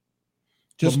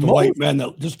 Just the white men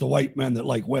that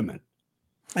like women,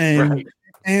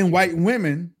 and white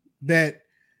women that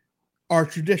are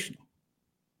traditional.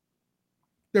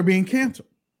 They're being canceled.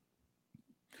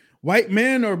 White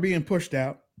men are being pushed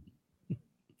out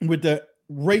with the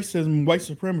racism, white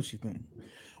supremacy thing.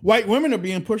 White women are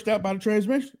being pushed out by the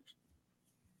transmissions.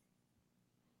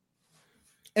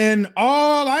 And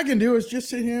all I can do is just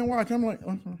sit here and watch. I'm like,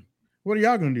 What are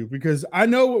y'all going to do? Because I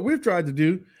know what we've tried to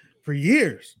do for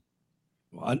years.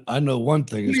 Well, I know one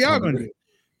thing What is are y'all going to do?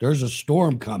 There's a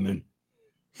storm coming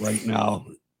right now,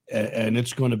 and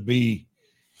it's going to be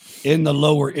in the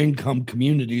lower income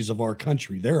communities of our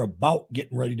country. They're about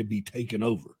getting ready to be taken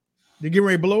over. They get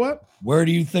ready to blow up? Where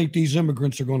do you think these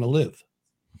immigrants are going to live?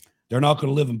 They're not going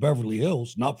to live in Beverly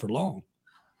Hills, not for long.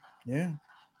 Yeah.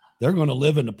 They're going to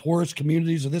live in the poorest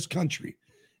communities of this country.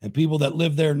 And people that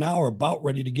live there now are about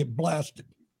ready to get blasted.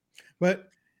 But,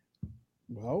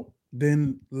 well,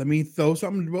 then let me throw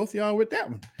something to both y'all with that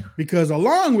one. Because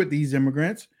along with these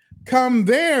immigrants come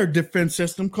their defense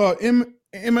system called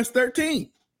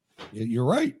MS-13. You're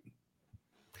right.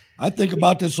 I think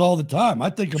about this all the time. I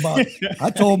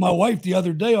told my wife the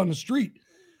other day on the street,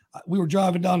 we were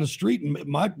driving down the street and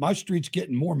my street's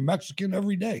getting more Mexican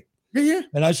every day. Yeah.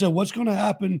 And I said, what's going to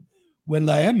happen when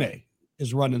La MA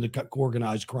is running the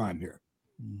organized crime here?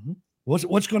 Mm-hmm.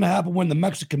 What's going to happen when the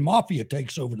Mexican mafia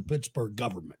takes over the Pittsburgh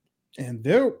government? And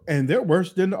they're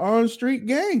worse than the on-street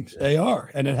gangs. They are,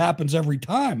 and it happens every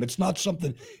time. It's not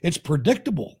something. It's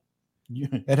predictable. Yeah.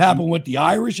 It happened with the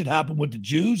Irish. It happened with the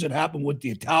Jews. It happened with the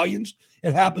Italians.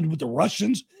 It happened with the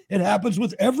Russians. It happens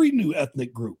with every new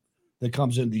ethnic group that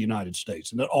comes into the United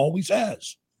States, and it always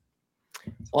has.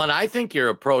 Well, and I think you're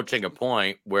approaching a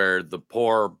point where the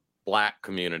poor Black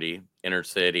community, inner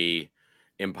city,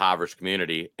 impoverished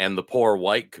community, and the poor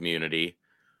white community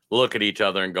look at each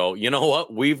other and go, you know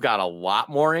what? We've got a lot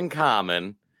more in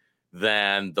common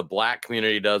than the Black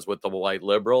community does with the white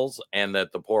liberals, and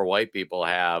that the poor white people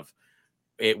have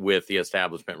it with the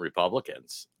establishment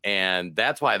Republicans. And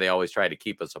that's why they always try to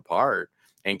keep us apart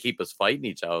and keep us fighting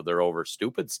each other over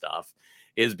stupid stuff,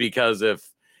 is because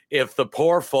if the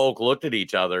poor folk looked at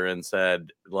each other and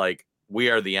said, like, we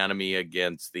are the enemy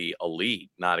against the elite,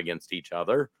 not against each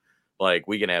other, like,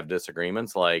 we can have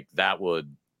disagreements, like, that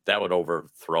would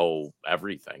overthrow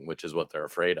everything, which is what they're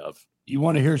afraid of. You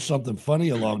want to hear something funny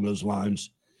along those lines?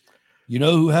 You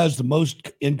know who has the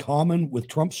most in common with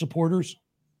Trump supporters?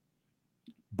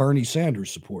 Bernie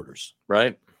Sanders supporters.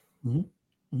 Right. Mm-hmm.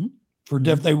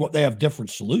 Mm-hmm. They have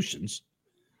different solutions.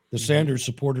 The Sanders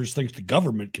supporters think the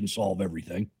government can solve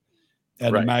everything.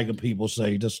 And the MAGA people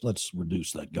say, just let's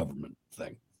reduce that government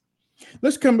thing.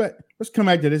 Let's come back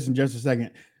to this in just a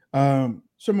second.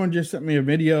 Someone just sent me a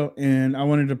video and I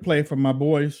wanted to play for my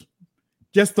boys.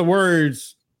 Just the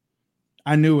words.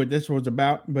 I knew what this was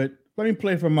about, but let me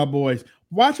play for my boys.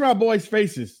 Watch my boys'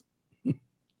 faces.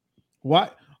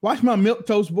 Watch my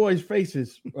milquetoast boys'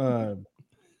 faces.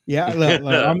 Yeah.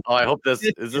 Look, I hope is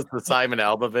this the Simon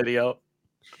Alba video?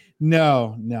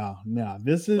 No.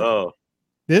 This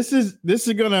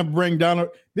is gonna bring Donald.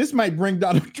 This might bring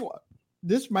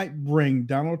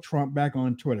Donald Trump back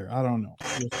on Twitter. I don't know.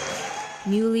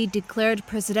 Newly declared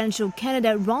presidential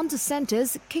candidate Ron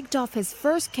DeSantis kicked off his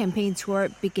first campaign tour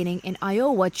beginning in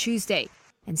Iowa Tuesday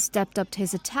and stepped up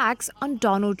his attacks on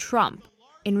Donald Trump.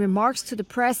 In remarks to the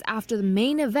press after the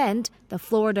main event, the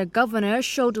Florida governor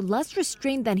showed less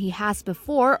restraint than he has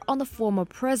before on the former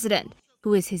president,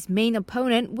 who is his main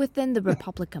opponent within the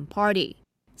Republican Party,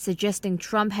 suggesting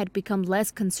Trump had become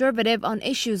less conservative on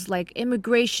issues like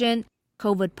immigration,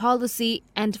 COVID policy,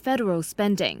 and federal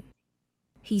spending.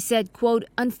 He said, quote,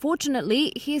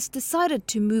 "Unfortunately, he has decided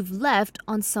to move left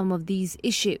on some of these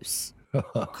issues,"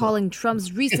 calling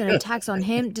Trump's recent attacks on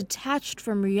him detached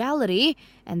from reality,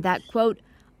 and that, quote,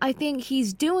 "I think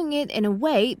he's doing it in a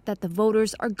way that the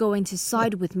voters are going to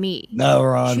side with me." No,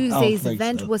 Ron, Tuesday's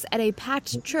event was at a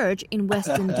packed church in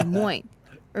western Des Moines.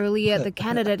 Earlier, the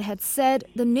candidate had said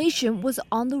the nation was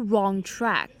on the wrong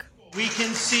track. We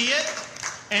can see it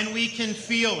and we can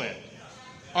feel it.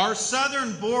 Our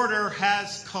southern border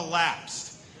has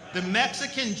collapsed. The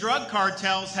Mexican drug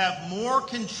cartels have more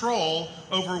control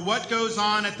over what goes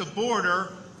on at the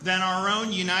border than our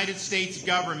own United States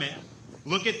government.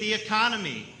 Look at the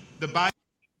economy.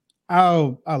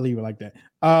 I'll leave it like that.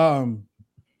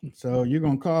 So you're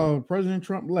gonna call President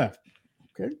Trump left?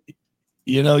 Okay.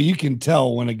 You know, you can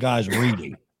tell when a guy's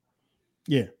reading.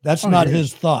 Yeah. That's not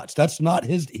his thoughts. That's not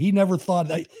his. He never thought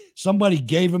that somebody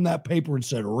gave him that paper and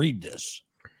said, read this.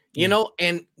 You know,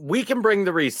 and we can bring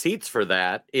the receipts for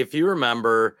that. If you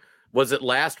remember, was it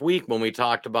last week when we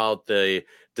talked about the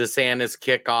DeSantis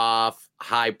kickoff,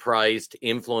 high-priced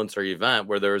influencer event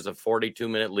where there was a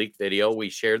 42-minute leaked video? We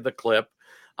shared the clip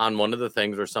on one of the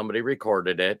things where somebody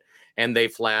recorded it, and they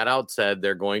flat out said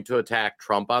they're going to attack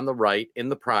Trump on the right in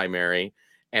the primary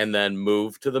and then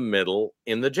move to the middle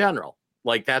in the general.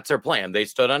 Like, that's their plan. They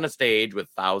stood on a stage with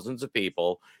thousands of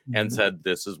people and said,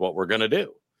 this is what we're going to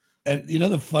do. And you know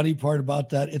the funny part about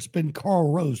that? It's been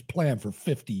Karl Rove's plan for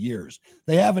 50 years.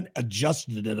 They haven't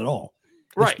adjusted it at all.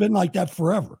 Right. It's been like that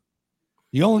forever.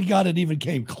 The only guy that even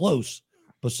came close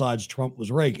besides Trump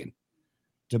was Reagan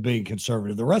to being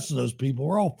conservative. The rest of those people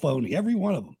were all phony, every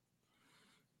one of them.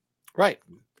 Right.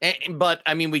 But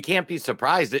I mean, we can't be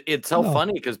surprised. It's so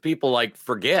funny because people like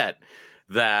forget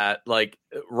that, like,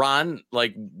 Ron,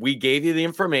 like, we gave you the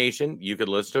information. You could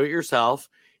listen to it yourself.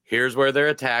 Here's where their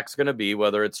attack's going to be,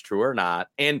 whether it's true or not.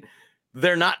 And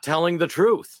they're not telling the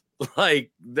truth.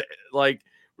 Like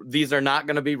these are not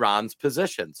going to be Ron's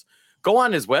positions. Go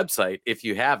on his website if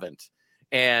you haven't,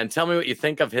 and tell me what you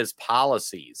think of his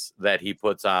policies that he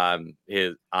puts on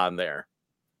there.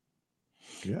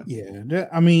 Yeah.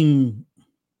 I mean,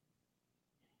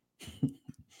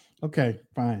 okay,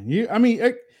 fine.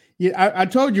 I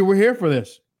told you we're here for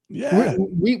this. Yeah,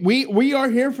 we are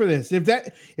here for this.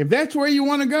 If that's where you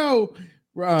want to go,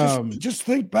 just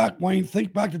think back, Wayne.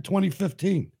 Think back to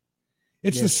 2015.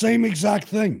 It's the same exact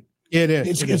thing. It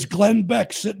is. It's Glenn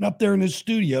Beck sitting up there in his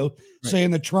studio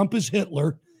saying that Trump is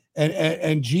Hitler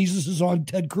and Jesus is on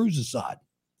Ted Cruz's side.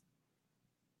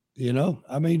 You know,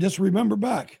 I mean, just remember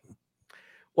back.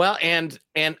 Well, and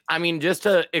I mean, just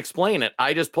to explain it,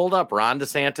 I just pulled up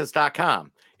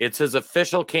RonDeSantis.com. It's his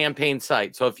official campaign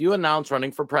site. So if you announce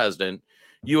running for president,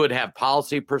 you would have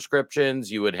policy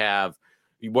prescriptions. You would have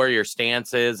where your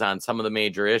stance is on some of the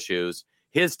major issues.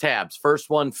 His tabs: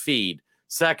 first one, feed;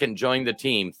 second, join the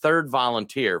team; third,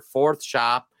 volunteer; fourth,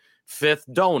 shop; fifth,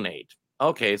 donate.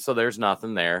 Okay, so there's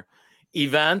nothing there.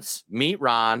 Events: meet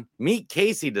Ron, meet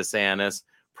Casey DeSantis,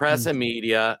 press and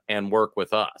media, and work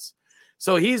with us.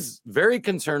 So he's very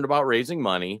concerned about raising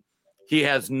money. He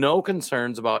has no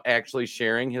concerns about actually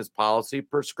sharing his policy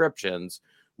prescriptions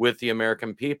with the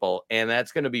American people. And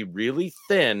that's going to be really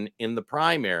thin in the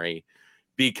primary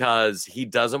because he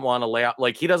doesn't want to lay out,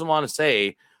 like, he doesn't want to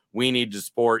say we need to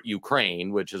support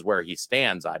Ukraine, which is where he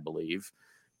stands, I believe,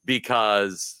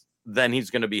 because then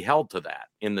he's going to be held to that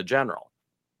in the general.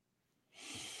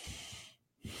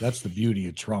 That's the beauty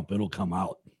of Trump. It'll come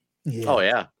out. Yeah. Oh,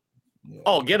 yeah.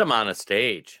 Oh, get him on a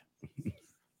stage.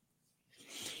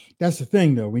 That's the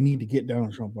thing, though. We need to get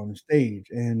Donald Trump on the stage,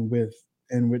 and with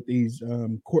these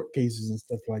court cases and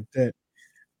stuff like that.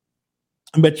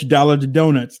 I bet you $1 to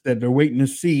donuts that they're waiting to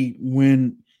see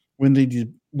when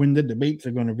the debates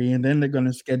are going to be, and then they're going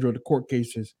to schedule the court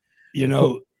cases. You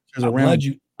know,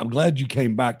 I'm glad you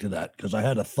came back to that because I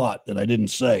had a thought that I didn't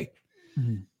say.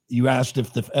 Mm-hmm. You asked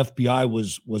if the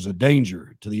FBI was a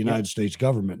danger to the United States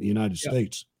government, the United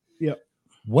States. Yep.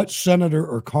 What senator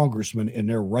or congressman in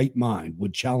their right mind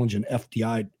would challenge an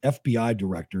FBI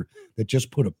director that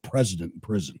just put a president in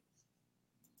prison?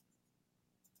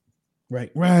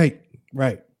 Right. No,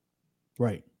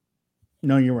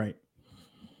 you're right.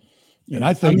 And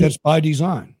I think that's by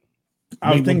design.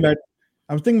 I was thinking about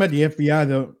the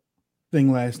FBI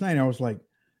thing last night. I was like,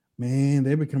 man,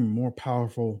 they're becoming more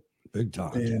powerful, big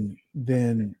time,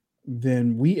 than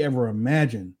we ever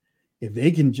imagined. If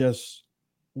they can just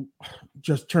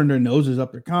turn their noses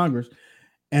up to Congress,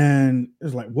 and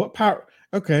it's like, what power?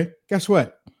 Okay, guess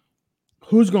what?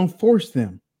 Who's going to force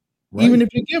them? Right. Even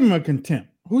if you give them a contempt,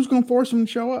 who's going to force them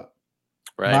to show up?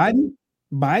 Right.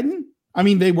 Biden? I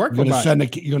mean, they work for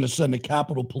Biden. You're going to send the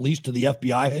Capitol Police to the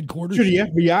FBI headquarters? To the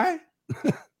FBI?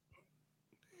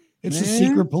 It's a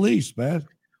secret police, man.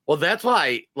 Well, that's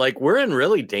why, like, we're in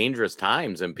really dangerous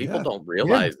times, and people don't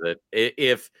realize that.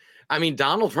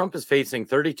 Donald Trump is facing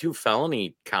 32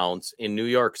 felony counts in New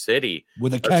York City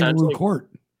with a kangaroo court,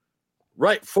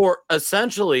 right? For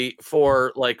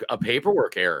like a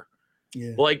paperwork error.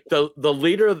 Yeah. Like the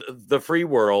leader of the free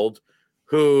world,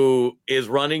 who is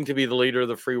running to be the leader of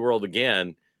the free world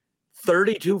again,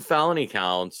 32 felony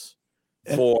counts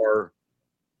for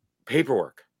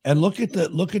paperwork. And look at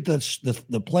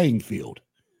the playing field.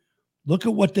 Look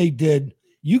at what they did.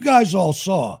 You guys all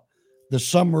saw the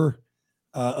summer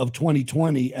of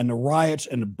 2020 and the riots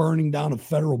and the burning down of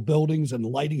federal buildings and the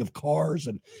lighting of cars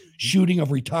and shooting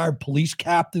of retired police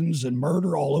captains and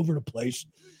murder all over the place.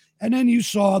 And then you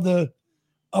saw the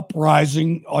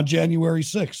uprising on January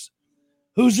 6th.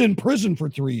 Who's in prison for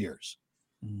 3 years?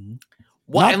 Mm-hmm.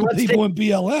 Well, not the people in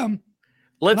BLM.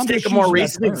 Let's take a more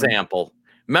recent example.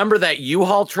 Remember that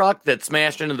U-Haul truck that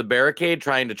smashed into the barricade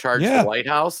trying to charge the White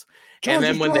House? And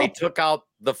then when they took out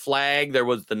the flag, there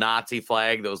was the Nazi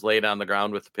flag that was laid on the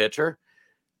ground with the picture.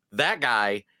 That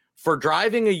guy, for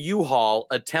driving a U-Haul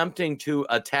attempting to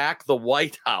attack the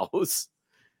White House,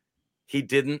 he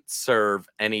didn't serve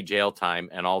any jail time,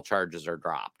 and all charges are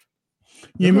dropped.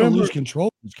 You remember lose control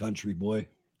of this country, boy.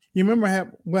 You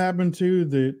remember what happened to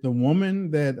the woman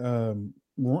that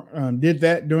did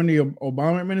that during the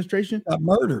Obama administration. Got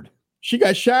murdered. She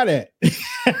got shot at.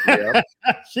 Yep.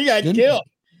 She got killed.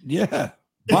 Yeah,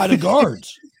 by the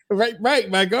guards. right,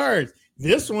 by guards.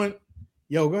 This one,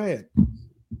 go ahead.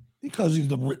 Because he's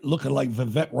looking like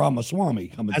Vivek Ramaswamy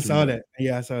coming. I saw that.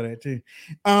 Yeah, I saw that too.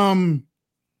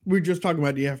 We were just talking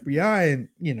about the FBI, and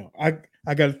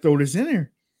I got to throw this in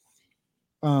there.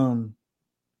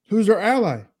 Who's our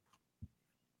ally?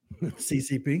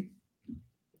 CCP.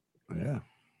 Yeah.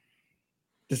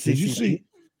 The CCP.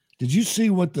 Did you see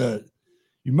what you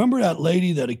remember that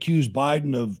lady that accused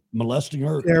Biden of molesting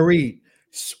her? Yeah, Reed.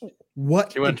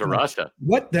 What? She went to Russia.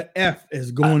 What the F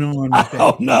is going on? I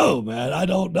don't know, man. I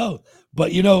don't know.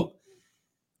 But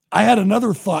I had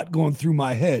another thought going through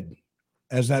my head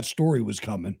as that story was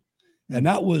coming, and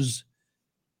that was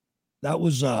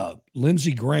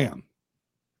Lindsey Graham,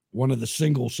 one of the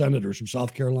single senators from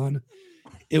South Carolina.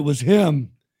 It was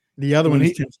him. The other one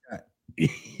is Tim Scott.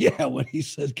 Yeah, when he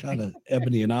said kind of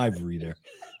ebony and ivory there.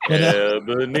 But,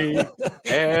 ebony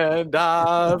and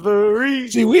ivory.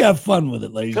 See, we have fun with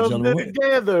it, ladies and gentlemen.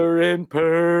 Together in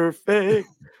perfect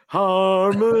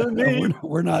harmony.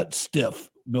 We're not stiff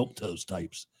milquetoast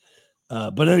types.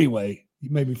 But anyway, you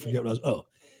made me forget what I was.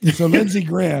 So Lindsey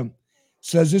Graham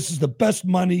says this is the best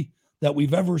money that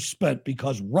we've ever spent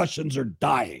because Russians are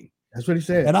dying. That's what he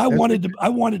said. And I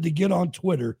wanted to get on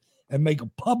Twitter and make a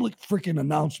public freaking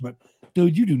announcement.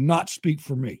 Dude, you do not speak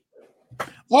for me.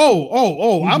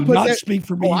 I'll put that. Speak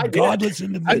for me, godless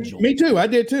individual. Me too. I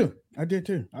did too. I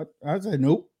said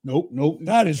nope.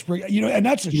 That is and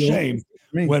that's a shame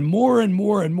when more and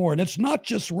more and more, and it's not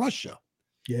just Russia.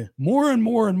 Yeah. More and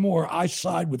more, I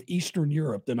side with Eastern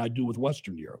Europe than I do with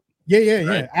Western Europe. Yeah.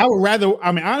 Right. I would rather.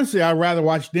 I mean, honestly, I'd rather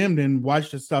watch them than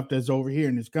watch the stuff that's over here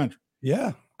in this country.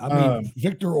 Yeah. I mean,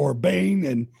 Victor Orban,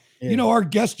 and our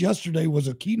guest yesterday was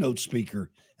a keynote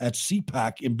speaker at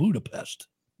CPAC in Budapest.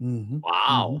 Mm-hmm.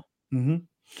 Wow. Mm-hmm.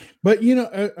 But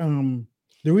the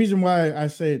reason why I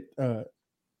said the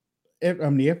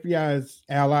FBI's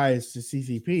ally is the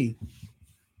CCP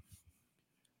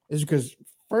is because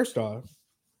first off,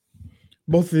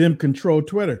 both of them control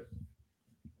Twitter,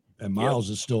 and Miles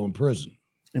is still in prison.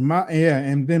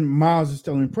 And then Miles is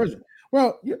still in prison.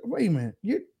 Well, wait a minute,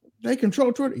 they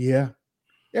control Twitter. Yeah,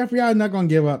 the FBI is not going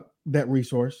to give up that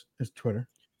resource as Twitter.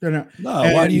 They're not.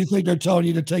 No, why do you think they're telling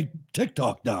you to take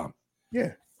TikTok down?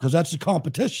 Yeah, because that's the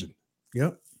competition.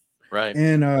 Yep. Right.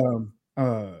 And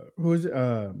who is it?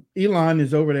 Elon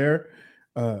is over there,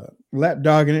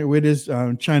 lapdogging it with his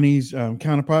Chinese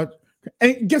counterpart.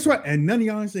 And guess what? And none of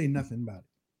y'all say nothing about it.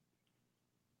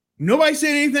 Nobody said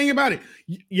anything about it.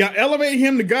 Y'all elevate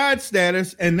him to God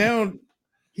status, and now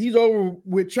he's over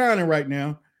with China right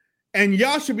now. And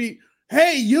y'all should be,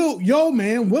 hey, yo,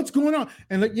 man, what's going on?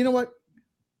 And you know what?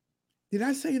 Did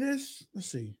I say this?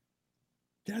 Let's see.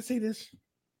 Did I say this?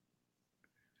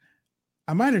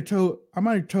 I might have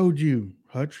told you,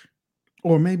 Hutch,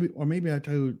 or maybe I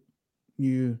told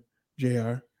you,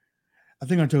 JR. I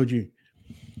think I told you.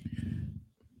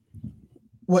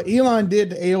 What Elon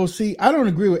did to AOC, I don't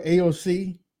agree with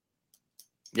AOC.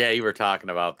 Yeah, you were talking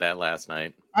about that last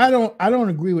night. I don't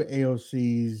agree with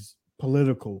AOC's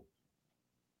political.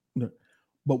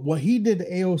 But what he did to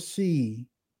AOC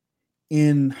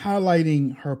in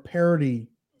highlighting her parody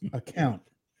account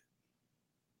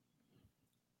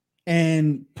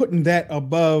and putting that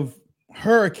above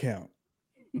her account,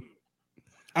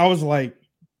 I was like,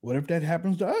 what if that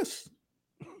happens to us?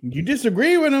 You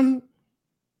disagree with him?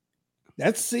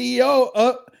 That's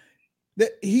CEO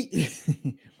that he.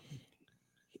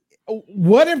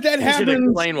 What if that happens?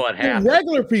 Explain what happened.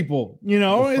 Regular people,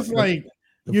 it's like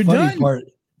you're done.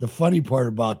 The funny part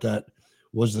about that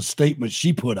was the statement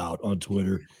she put out on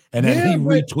Twitter, and then he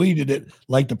retweeted it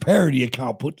like the parody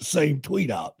account put the same tweet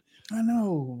out. I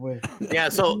know. But yeah,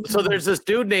 so there's this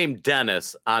dude named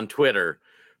Dennis on Twitter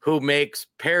who makes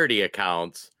parody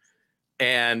accounts,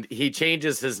 and he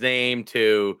changes his name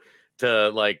to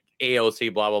like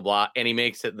AOC blah blah blah, and he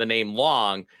makes it the name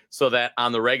long so that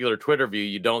on the regular Twitter view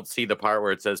you don't see the part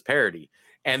where it says parody.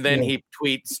 And then he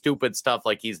tweets stupid stuff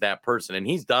like he's that person. And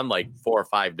he's done like 4 or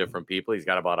 5 different people. He's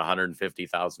got about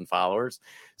 150,000 followers.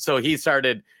 So he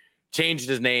changed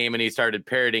his name, and he started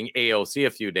parodying AOC a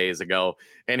few days ago.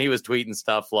 And he was tweeting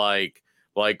stuff like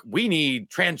we need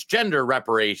transgender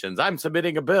reparations. I'm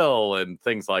submitting a bill and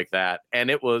things like that. And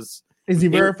it was. Is he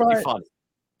verified?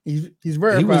 He's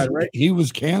verified, right? He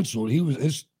was canceled.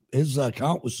 His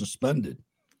account was suspended.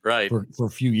 Right. For a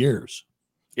few years.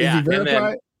 Is Yeah. he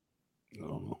verified?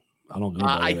 I don't know.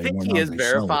 I think he is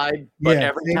verified, but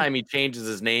every time he changes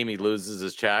his name, he loses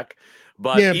his check.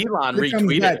 But Elon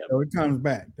retweeted it. It comes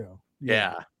back, though.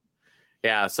 Yeah.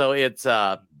 Yeah, so it's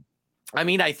I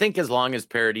mean, I think as long as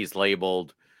parody's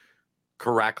labeled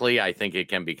correctly, I think it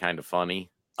can be kind of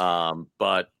funny.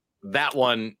 But that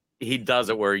one, he does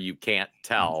it where you can't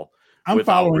tell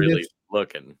without really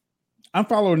looking. I'm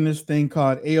following this thing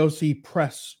called AOC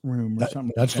Press Room or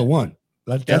something. That's the one.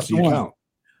 That's the account.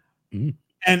 Mm-hmm.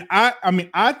 And I mean,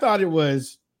 I thought it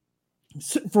was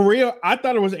for real. I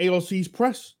thought it was AOC's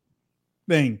press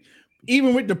thing.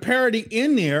 Even with the parody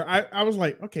in there, I was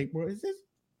like, okay, well, is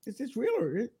this real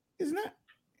or isn't that?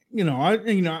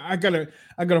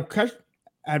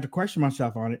 I have to question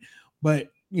myself on it. But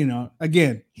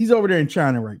again, he's over there in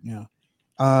China right now.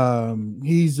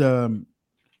 He's eating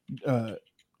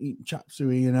chop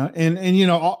suey,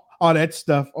 and all that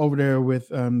stuff over there with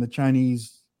the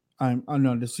Chinese. I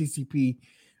know the CCP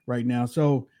right now.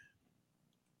 So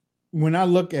when I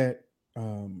look at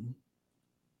the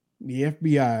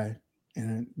FBI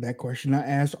and that question I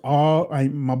asked all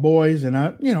my boys, and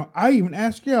I even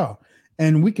ask y'all,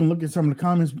 and we can look at some of the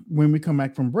comments when we come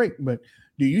back from break. But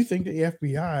do you think the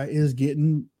FBI is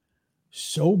getting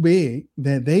so big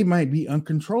that they might be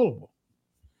uncontrollable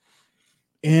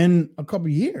in a couple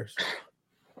of years?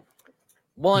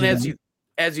 Well, and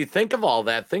as you think of all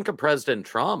that, think of President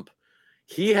Trump.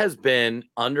 He has been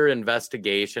under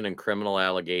investigation and criminal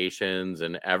allegations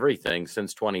and everything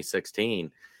since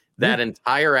 2016. That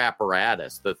entire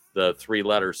apparatus, the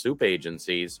three-letter soup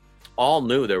agencies, all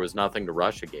knew there was nothing to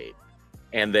Russiagate,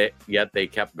 and yet they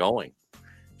kept going.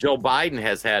 Joe Biden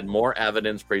has had more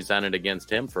evidence presented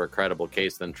against him for a credible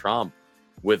case than Trump,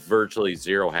 with virtually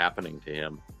zero happening to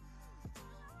him.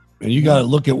 And you got to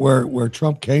look at where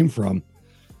Trump came from,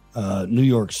 New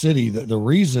York City. The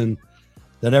reason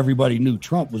that everybody knew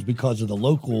Trump was because of the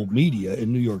local media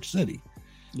in New York City.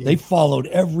 Yeah. They followed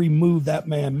every move that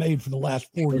man made for the last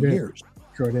 40 years.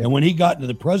 And when he got into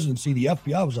the presidency, the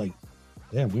FBI was like,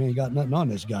 damn, we ain't got nothing on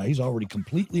this guy. He's already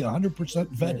completely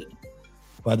 100% vetted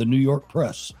by the New York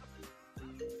press.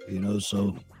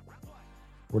 So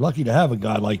we're lucky to have a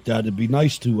guy like that. It'd be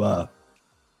nice to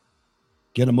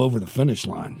get him over the finish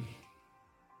line.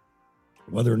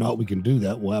 Whether or not we can do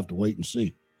that, we'll have to wait and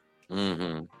see.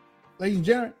 Mm-hmm. Ladies and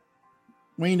gentlemen,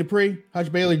 Wayne Dupree,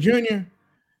 Hutch Bailey Jr.,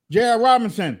 J.R.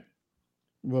 Robinson.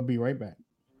 We'll be right back.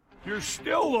 You're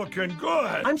still looking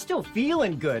good. I'm still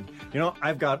feeling good.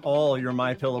 I've got all your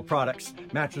MyPillow products.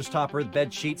 Mattress topper,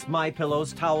 bed sheets,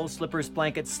 MyPillows, towels, slippers,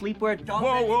 blankets, sleepwear.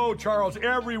 Whoa, Charles.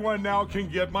 Everyone now can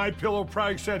get MyPillow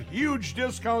products at huge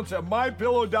discounts at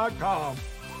MyPillow.com.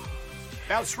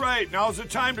 That's right. Now's the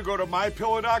time to go to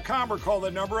MyPillow.com or call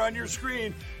the number on your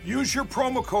screen. Use your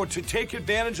promo code to take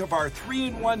advantage of our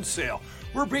 3-in-1 sale.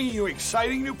 We're bringing you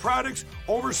exciting new products,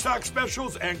 overstock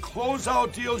specials, and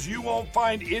closeout deals you won't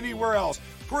find anywhere else.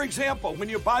 For example, when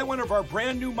you buy one of our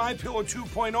brand new MyPillow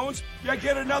 2.0s, you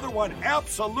get another one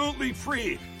absolutely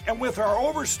free. And with our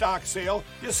overstock sale,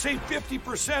 you save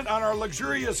 50% on our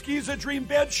luxurious Giza Dream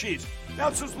bed sheets.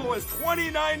 That's as low as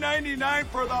 $29.99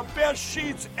 for the best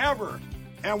sheets ever.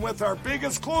 And with our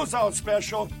biggest closeout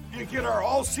special, you get our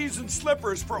all-season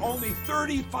slippers for only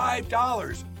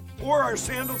 $35. Or our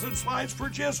sandals and slides for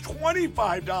just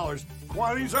 $25.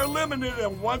 Quantities are limited,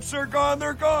 and once they're gone,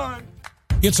 they're gone.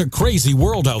 It's a crazy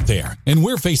world out there, and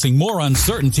we're facing more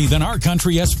uncertainty than our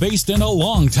country has faced in a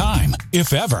long time,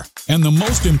 if ever. And the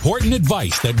most important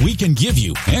advice that we can give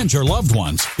you and your loved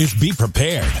ones is be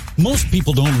prepared. Most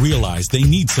people don't realize they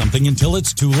need something until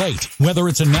it's too late. Whether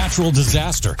it's a natural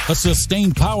disaster, a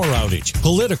sustained power outage,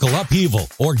 political upheaval,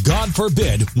 or God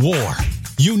forbid, war.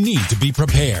 You need to be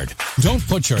prepared. Don't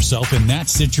put yourself in that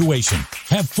situation.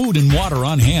 Have food and water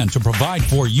on hand to provide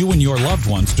for you and your loved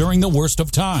ones during the worst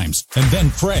of times, and then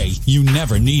pray you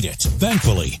never need it.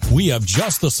 Thankfully, we have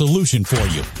just the solution for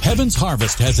you. Heaven's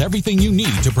Harvest has everything you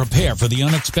need to prepare for the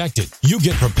unexpected. You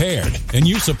get prepared, and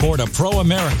you support a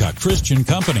pro-America Christian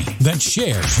company that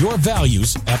shares your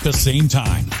values at the same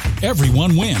time.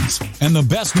 Everyone wins. And the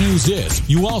best news is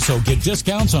you also get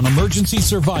discounts on emergency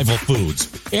survival foods,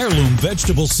 heirloom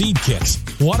vegetable seed kits,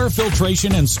 water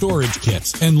filtration and storage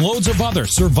kits, and loads of other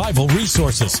survival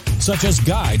resources, such as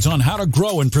guides on how to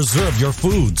grow and preserve your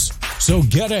foods. So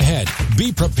get ahead,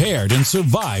 be prepared, and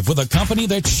survive with a company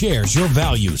that shares your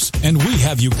values. And we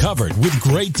have you covered with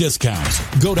great discounts.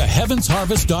 Go to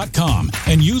heavensharvest.com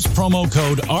and use promo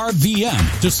code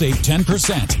RVM to save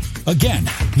 10%. Again,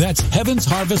 that's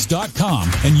heavensharvest.com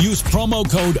and use promo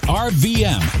code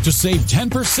RVM to save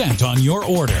 10% on your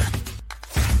order.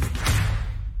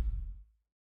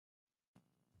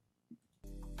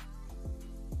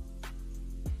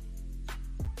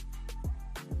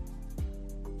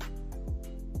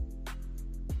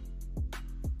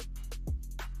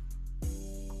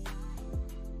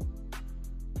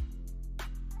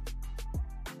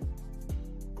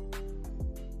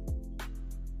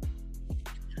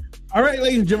 All right,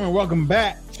 ladies and gentlemen, welcome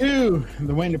back to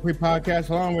the Wayne Dupree podcast,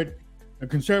 along with the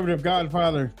conservative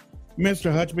godfather,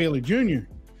 Mr. Hutch Bailey Jr.,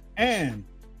 and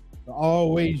the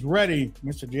always ready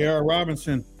Mr. J.R.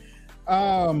 Robinson. We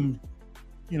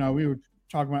were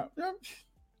talking about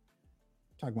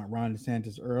Ron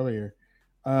DeSantis earlier.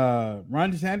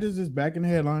 Ron DeSantis is back in the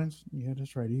headlines. Yeah,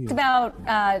 that's right. It's about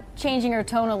changing your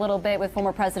tone a little bit with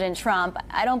former President Trump.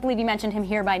 I don't believe you mentioned him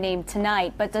here by name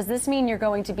tonight, but does this mean you're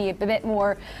going to be a bit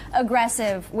more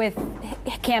aggressive with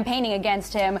campaigning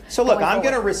against him? So look, I'm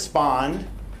going to respond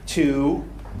to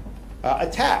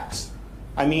attacks.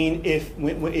 I mean,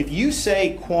 if you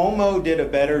say Cuomo did a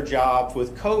better job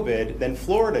with COVID than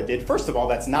Florida did, first of all,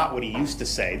 that's not what he used to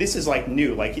say. This is like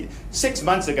new. Like 6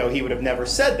 months ago, he would have never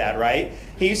said that, right?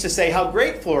 He used to say how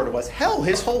great Florida was. Hell,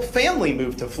 his whole family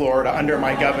moved to Florida under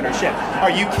my governorship.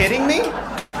 Are you kidding me?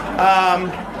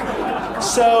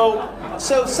 So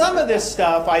some of this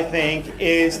stuff, I think,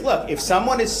 is, look, if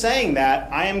someone is saying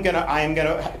that, I am gonna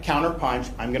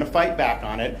counterpunch. I'm gonna fight back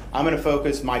on it. I'm gonna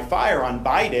focus my fire on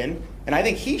Biden. And I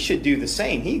think he should do the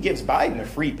same. He gives Biden a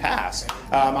free pass.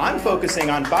 I'm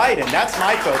focusing on Biden. That's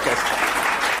my focus.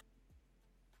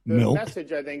 The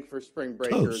message, I think, for spring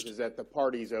breakers is that the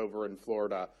party's over in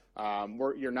Florida.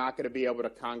 You're not going to be able to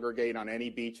congregate on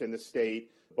any beach in the state.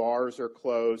 Bars are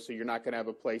closed, so you're not going to have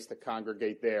a place to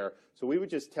congregate there. So we would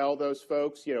just tell those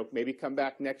folks, maybe come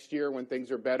back next year when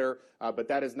things are better. But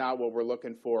that is not what we're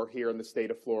looking for here in the state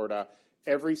of Florida.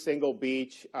 Every single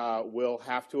beach will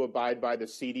have to abide by the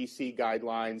CDC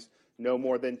guidelines. No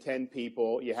more than 10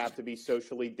 people. You have to be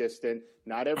socially distant.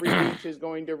 Not every beach is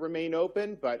going to remain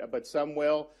open, but some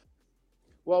will.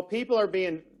 Well, people are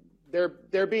being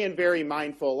they're being very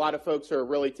mindful. A lot of folks are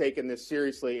really taking this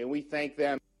seriously, and we thank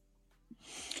them.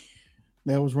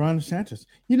 That was Ron DeSantis.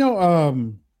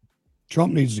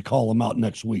 Trump needs to call him out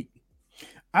next week.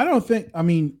 I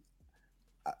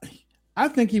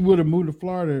think he would have moved to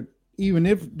Florida even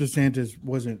if DeSantis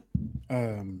wasn't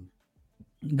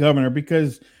governor,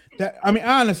 because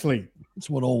honestly, that's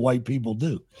what old white people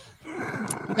do.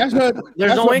 That's what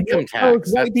there's no income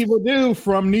tax. White people do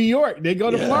from New York. They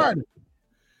go to Florida.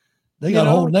 They got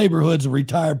whole neighborhoods of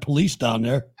retired police down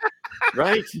there.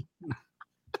 Right. He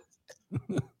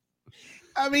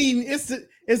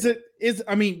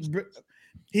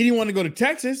didn't want to go to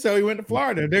Texas, so he went to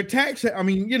Florida. Their tax, you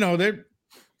don't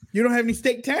have any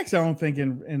state tax, I don't think,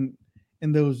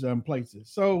 in those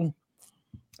places. So,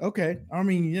 okay.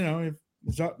 If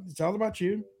it's all about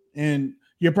you, and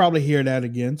you'll probably hear that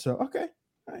again. So, okay,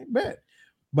 I bet.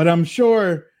 But I'm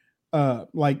sure,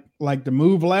 like the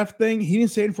move left thing, he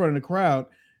didn't say it in front of the crowd.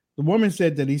 The woman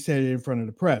said that he said it in front of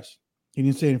the press. He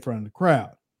didn't say it in front of the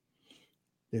crowd.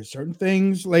 There's certain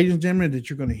things, ladies and gentlemen, that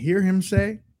you're going to hear him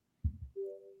say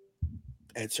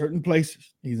at certain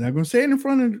places. He's not going to say it in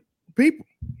front of people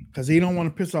because he don't want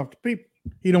to piss off the people.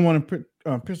 He don't want to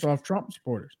piss off Trump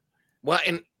supporters. Well,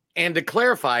 and to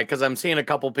clarify, because I'm seeing a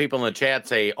couple people in the chat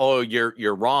say, "Oh,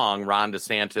 you're wrong. Ron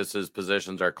DeSantis's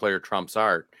positions are clear. Trump's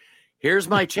aren't." Here's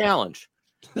my challenge.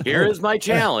 Here is my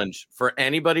challenge for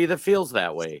anybody that feels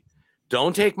that way.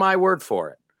 Don't take my word for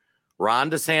it.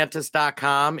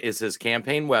 RonDeSantis.com is his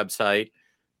campaign website.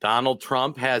 Donald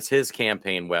Trump has his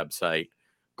campaign website.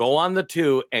 Go on the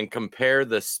two and compare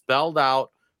the spelled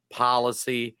out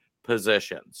policy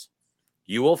positions.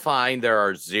 You will find there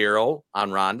are 0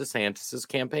 on Ron DeSantis'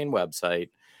 campaign website,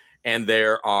 and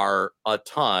there are a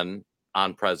ton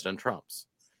on President Trump's.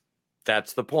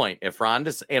 That's the point. If Ron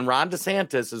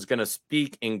DeSantis is going to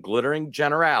speak in glittering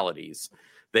generalities,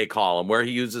 they call him, where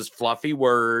he uses fluffy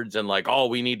words and like, oh,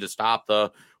 we need to stop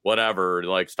the whatever,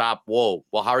 like stop. Whoa.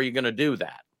 Well, how are you going to do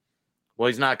that? Well,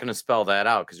 he's not going to spell that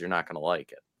out because you're not going to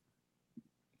like it.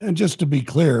 And just to be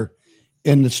clear,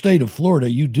 in the state of Florida,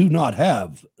 you do not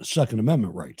have Second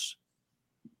Amendment rights.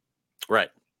 Right.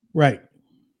 Right.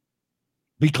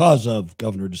 Because of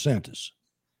Governor DeSantis.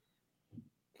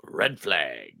 Red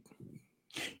flag.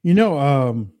 Wait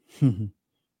a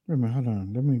minute, hold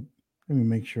on. Let me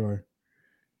make sure.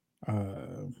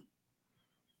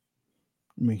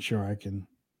 Make sure I can.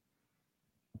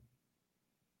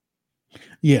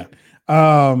 Yeah.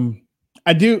 I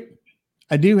do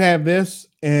have this,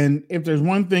 and if there's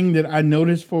one thing that I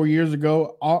noticed 4 years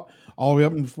ago, all the way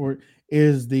up before,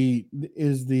 is the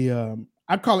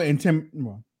I call it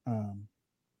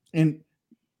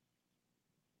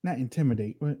not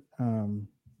intimidate, but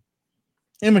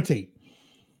imitate.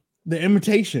 The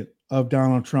imitation of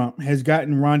Donald Trump has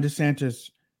gotten Ron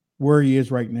DeSantis where he is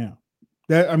right now.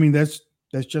 That's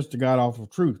just the god awful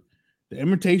truth. The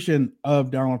imitation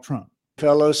of Donald Trump.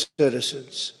 Fellow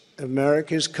citizens,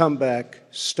 America's comeback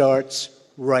starts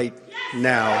right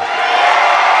now.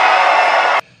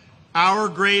 Our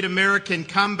great American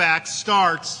comeback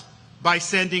starts by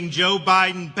sending Joe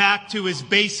Biden back to his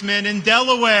basement in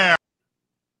Delaware.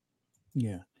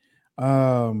 Yeah.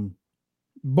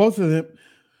 Both of them,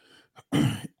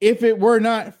 if it were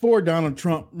not for Donald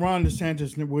Trump, Ron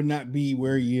DeSantis would not be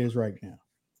where he is right now.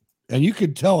 And you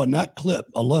can tell in that clip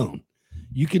alone,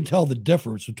 you can tell the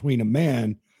difference between a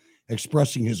man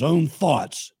expressing his own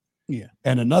thoughts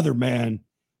and another man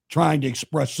trying to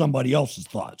express somebody else's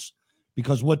thoughts.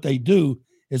 Because what they do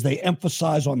is they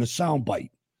emphasize on the soundbite.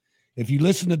 If you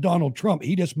listen to Donald Trump,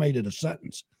 he just made it a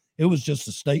sentence. It was just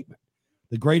a statement.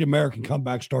 The great American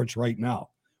comeback starts right now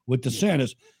with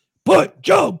DeSantis. Put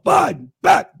Joe Biden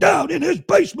back down in his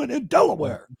basement in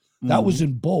Delaware. That was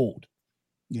in bold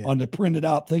on the printed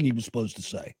out thing he was supposed to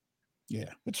say. Yeah.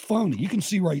 It's phony. You can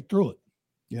see right through it.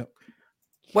 Yep.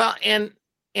 Well, and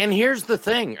here's the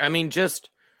thing. I mean, just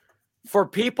for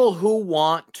people who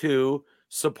want to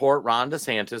support Ron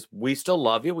DeSantis, we still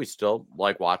love you. We still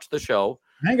watch the show.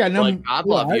 I ain't got no. God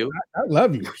love you. I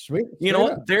love you. Sweet. You know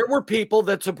what? There were people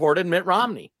that supported Mitt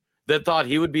Romney that thought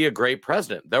he would be a great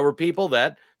president. There were people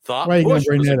that thought Bush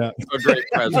was a great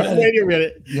president. Wait a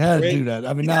minute. You had to do that.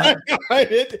 I mean, now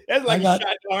that's like a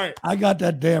shot darn. I got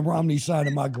that damn Romney sign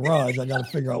in my garage. I got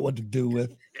to figure out what to do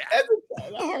with.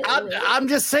 I'm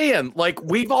just saying,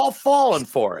 we've all fallen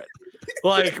for it,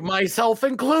 myself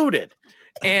included.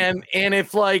 And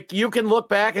if you can look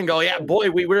back and go, yeah, boy,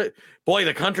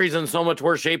 the country's in so much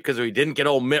worse shape because we didn't get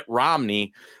old Mitt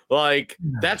Romney.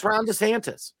 That's Ron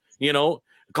DeSantis.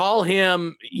 Call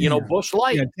him, Bush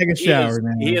Light. Yeah, take a shower,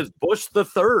 man. He is Bush the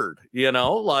Third.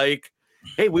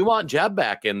 Hey, we want Jeb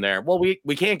back in there. Well,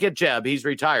 we can't get Jeb; he's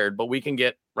retired, but we can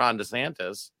get Ron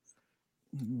DeSantis.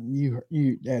 You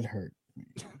that hurt.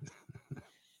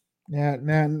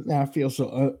 Now I feel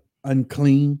so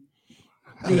unclean.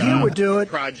 You would do it.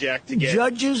 Project to get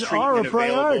Judges are a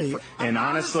priority. And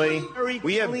honestly,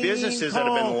 we have businesses that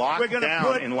have been locked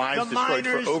down and lives destroyed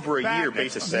for over a year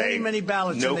based on saying no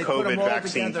COVID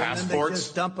vaccine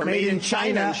passports are made in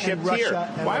China and shipped here.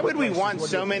 Why would we want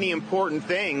so many important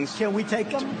things Can we take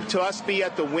them? to us be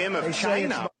at the whim of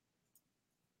China?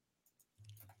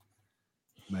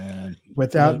 Man.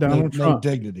 Without Donald Trump.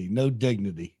 No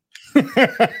dignity.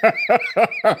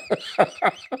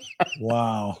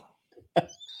 Wow.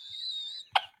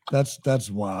 That's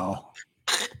wow.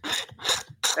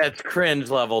 That's cringe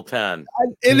level 10.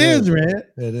 It is, man.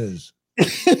 It is.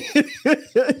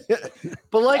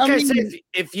 But I said,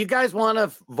 if you guys want to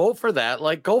vote for that,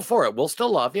 go for it. We'll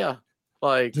still love you.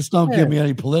 Just don't give me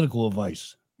any political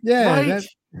advice. Yeah.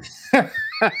 Right?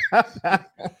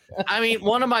 I mean,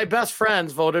 one of my best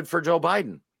friends voted for Joe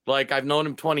Biden. I've known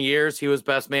him 20 years. He was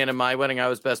best man in my wedding. I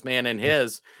was best man in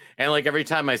his. And every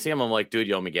time I see him, I'm like, dude,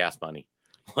 you owe me gas money.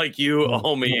 You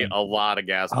owe me a lot of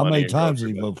gas money. How many times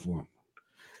did he vote for him?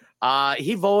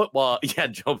 He voted. Well, yeah,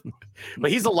 Joe,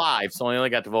 but he's alive, so I only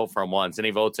got to vote for him once, and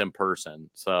he votes in person.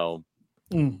 So,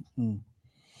 yeah,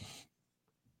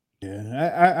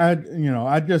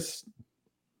 I just,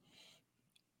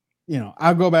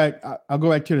 I'll go back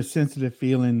to the sensitive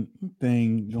feeling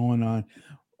thing going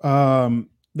on.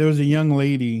 There was a young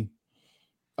lady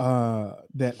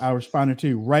that I responded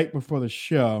to right before the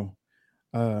show.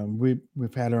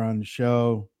 We've had her on the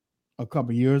show a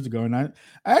couple years ago, and I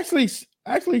actually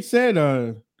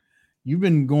said, you've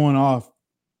been going off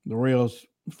the rails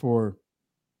for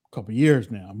a couple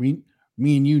years now. Me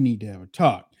and you need to have a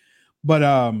talk.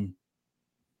 But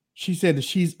she said that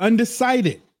she's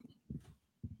undecided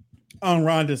on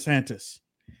Ron DeSantis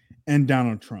and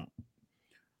Donald Trump.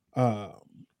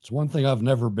 It's one thing I've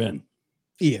never been.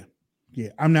 Yeah.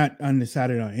 I'm not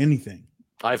undecided on anything.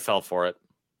 I fell for it.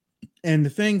 And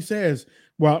the thing says,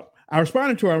 well, I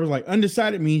responded to her. I was like,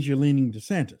 undecided means you're leaning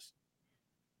DeSantis.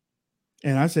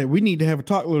 And I said, we need to have a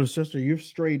talk, little sister. You've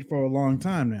strayed for a long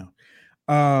time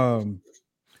now.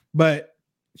 But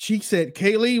she said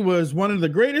Kaylee was one of the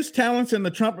greatest talents in the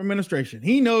Trump administration.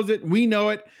 He knows it. We know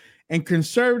it. And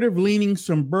conservative leaning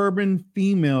suburban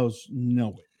females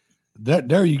know it.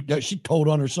 She told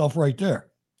on herself right there.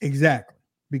 Exactly.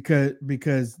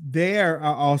 Because there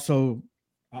I also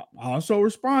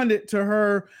responded to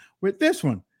her with this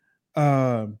one.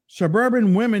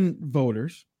 Suburban women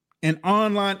voters and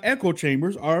online echo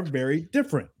chambers are very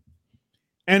different.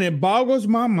 And it boggles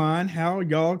my mind how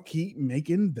y'all keep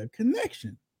making the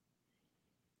connection.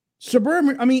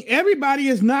 Everybody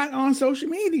is not on social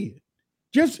media.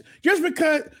 Just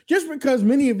because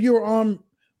many of you are on,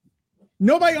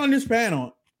 nobody on this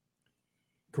panel,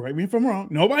 correct me if I'm wrong,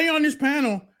 nobody on this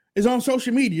panel is on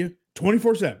social media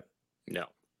 24/7. No.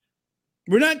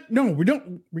 We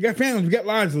don't. We got families, we got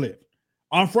lives to live.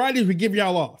 On Fridays, we give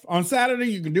y'all off. On Saturday,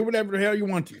 you can do whatever the hell you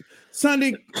want to.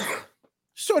 Sunday,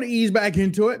 sort of ease back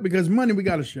into it because Monday we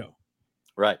got a show.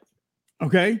 Right.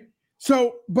 Okay.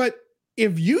 So, but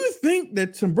if you think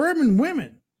that suburban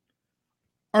women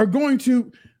are going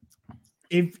to,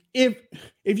 if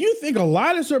you think a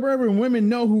lot of suburban women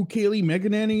know who Kayleigh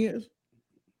McEnany is,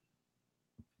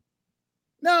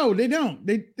 no, they don't.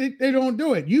 They don't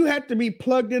do it. You have to be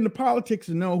plugged into politics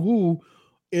to know who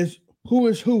is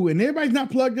who, and everybody's not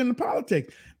plugged into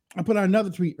politics. I put out another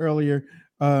tweet earlier.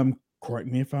 Correct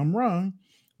me if I'm wrong,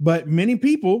 but many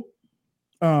people,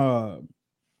 doesn't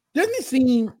it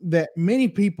seem that many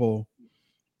people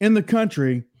in the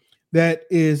country that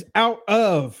is out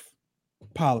of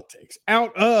politics,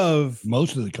 out of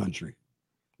most of the country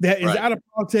that is out of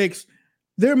politics,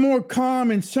 they're more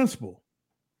calm and sensible.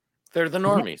 They're the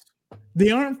normies.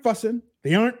 They aren't fussing.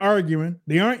 They aren't arguing.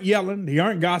 They aren't yelling. They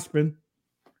aren't gossiping.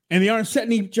 And they aren't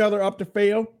setting each other up to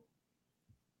fail.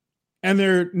 And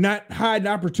they're not hiding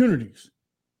opportunities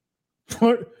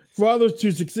for others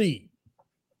to succeed.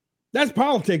 That's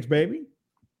politics, baby.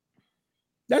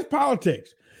 That's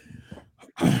politics.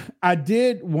 I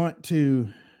did want to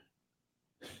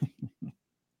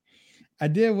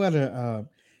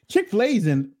Chick-fil-A's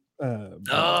in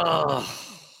how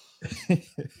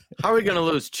are we going to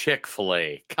lose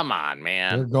Chick-fil-A? Come on,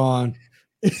 man. They're gone.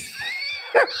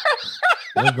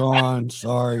 They're gone.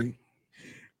 Sorry.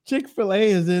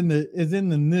 Chick-fil-A is in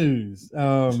the news.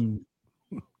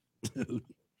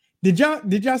 Did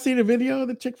y'all see the video of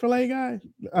the Chick-fil-A guy?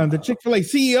 The Chick-fil-A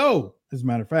CEO, as a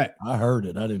matter of fact. I heard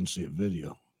it. I didn't see a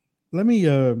video. Let me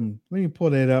pull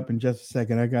that up in just a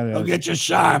second. I got it. Go get your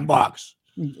shine box.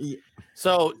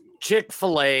 So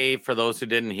Chick-fil-A, for those who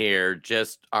didn't hear,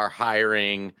 just are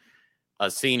hiring a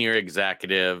senior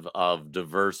executive of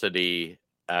diversity,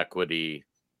 equity,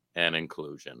 and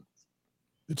inclusion.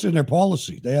 It's in their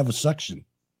policy. They have a section.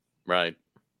 Right.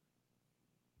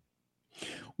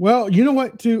 Well, you know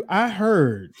what, too? I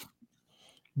heard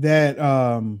that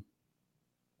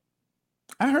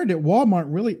Walmart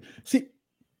really see.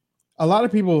 A lot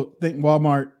of people think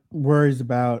Walmart worries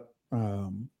about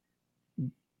the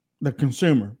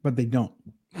consumer, but they don't.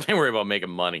 They worry about making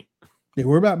money. They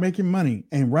worry about making money,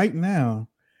 and right now,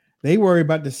 they worry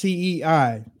about the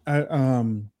CEI. I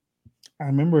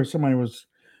remember somebody was.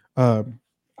 I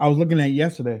was looking at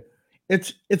yesterday.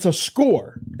 It's a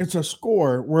score. It's a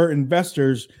score where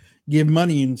investors give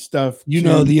money and stuff. You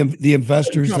know the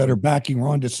investors that are backing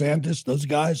Ron DeSantis. Those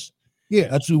guys. Yeah,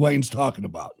 that's who Wayne's talking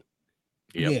about.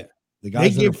 Yep. Yeah, the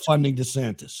guys that are funding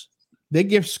DeSantis. They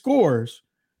give scores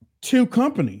to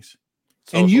companies,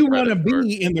 and you want to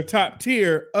be in the top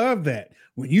tier of that.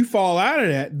 When you fall out of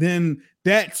that, then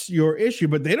that's your issue.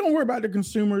 But they don't worry about the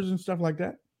consumers and stuff like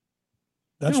that.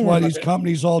 That's why these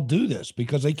companies all do this,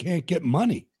 because they can't get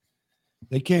money.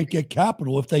 They can't get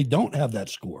capital if they don't have that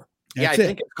score. I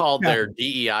think it's called their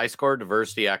DEI score,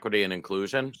 diversity, equity, and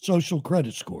inclusion. Social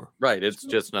credit score. Right. It's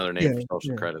just another name for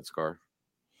social credit score.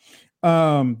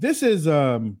 This is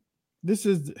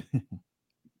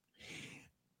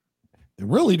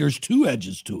really, there's two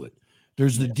edges to it.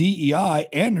 There's the DEI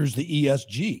and there's the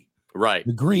ESG. Right.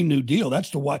 The Green New Deal.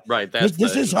 That's the what. Right.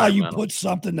 This is how you put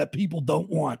something that people don't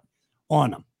want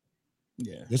on them.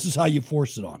 Yeah. This is how you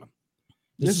force it on them.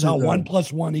 This is how 1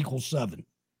 + 1 = 7.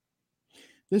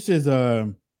 This is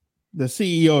the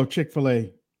CEO of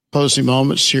Chick-fil-A. Closing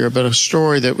moments here, but a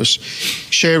story that was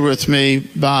shared with me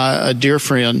by a dear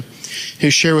friend who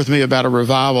shared with me about a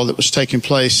revival that was taking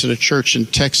place at a church in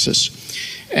Texas.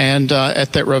 And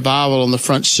at that revival, on the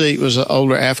front seat was an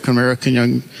older African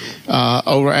American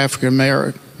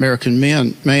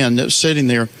man that was sitting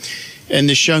there. And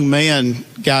this young man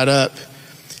got up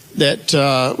that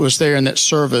was there in that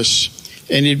service,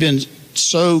 and he'd been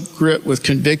so gripped with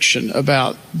conviction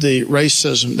about the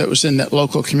racism that was in that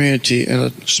local community in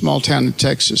a small town in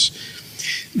Texas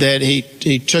that he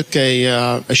took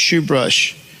a shoe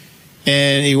brush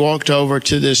and he walked over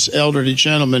to this elderly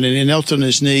gentleman and he knelt on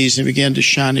his knees and began to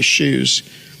shine his shoes.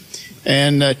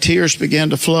 And tears began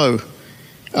to flow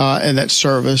in that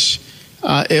service.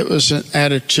 It was an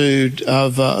attitude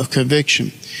of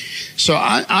conviction. So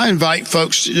I invite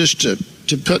folks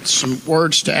to put some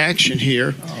words to action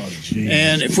here.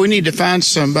 And if we need to find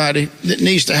somebody that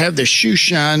needs to have their shoe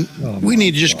shine, we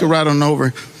need to just go right on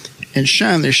over and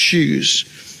shine their shoes.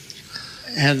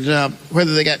 And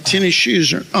whether they got tennis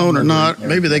shoes on or not,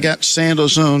 maybe they got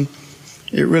sandals on,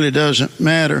 it really doesn't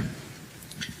matter.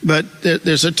 But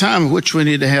there's a time in which we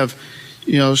need to have,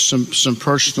 some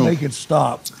personal make it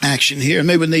stop action here.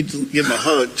 Maybe we need to give them a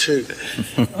hug too,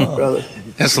 brother.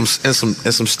 And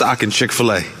some stock in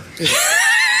Chick-fil-A.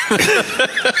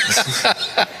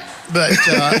 But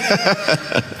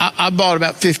I bought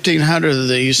about 1,500 of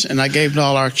these, and I gave to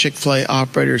all our Chick-fil-A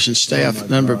operators and staff a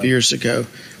number of years ago.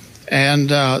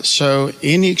 And so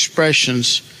any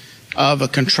expressions of a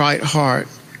contrite heart,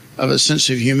 of a sense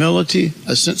of humility,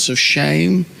 a sense of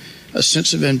shame, a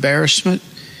sense of embarrassment,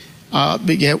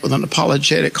 beget with an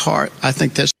apologetic heart, I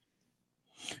think that's...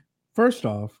 First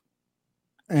off,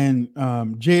 and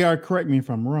JR, correct me if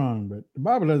I'm wrong, but the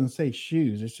Bible doesn't say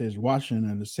shoes. It says washing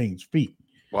of the saints' feet.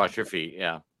 Wash your feet,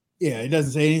 yeah. Yeah, it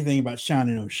doesn't say anything about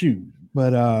shining on shoes.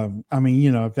 But I mean,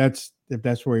 you know, if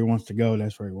that's where he wants to go,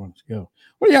 that's where he wants to go.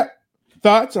 Well, yeah.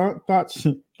 Thoughts about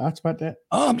that?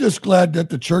 I'm just glad that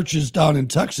the churches down in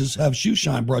Texas have shoe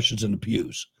shine brushes in the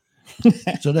pews.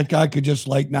 So that guy could just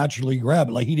like naturally grab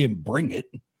it, like he didn't bring it.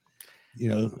 You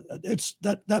know, it's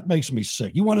that makes me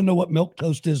sick. You want to know what milk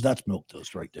toast is? That's milk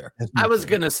toast right there. I was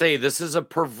going to say, this is a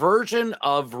perversion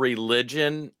of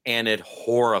religion, and it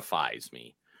horrifies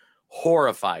me.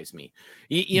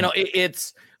 You know,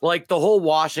 it's like the whole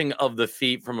washing of the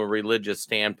feet from a religious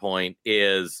standpoint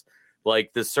is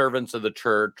like the servants of the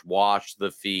church wash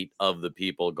the feet of the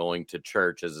people going to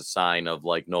church as a sign of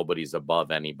like nobody's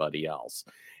above anybody else.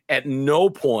 At no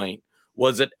point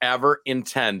was it ever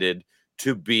intended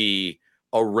to be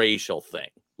a racial thing.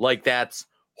 Like, that's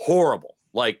horrible.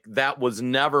 Like, that was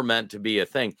never meant to be a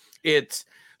thing. It's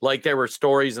like there were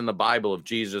stories in the Bible of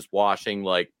Jesus washing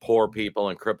like poor people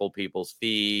and crippled people's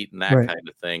feet and that kind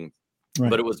of thing. Right.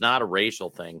 But it was not a racial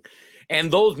thing. And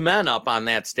those men up on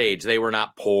that stage, they were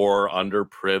not poor,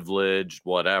 underprivileged,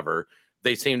 whatever.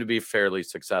 They seem to be fairly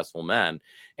successful men.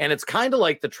 And it's kind of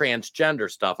like the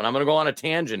transgender stuff. And I'm going to go on a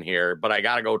tangent here, but I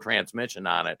got to go transmission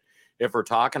on it if we're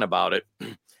talking about it.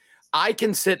 I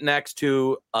can sit next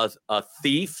to a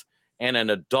thief and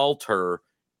an adulterer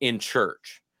in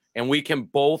church, and we can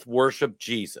both worship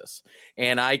Jesus.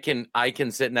 And I can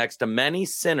sit next to many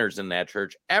sinners in that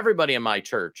church. Everybody in my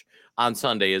church on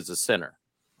Sunday is a sinner.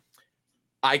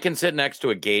 I can sit next to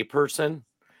a gay person.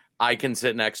 I can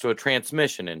sit next to a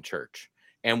transmission in church,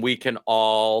 and we can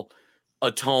all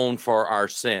atone for our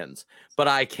sins. But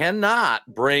I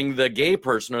cannot bring the gay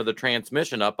person or the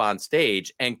transmission up on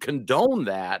stage and condone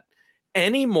that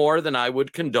any more than I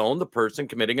would condone the person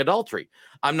committing adultery.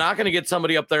 I'm not going to get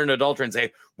somebody up there in adultery and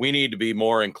say, we need to be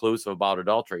more inclusive about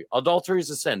adultery. Adultery is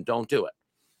a sin. Don't do it.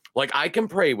 Like, I can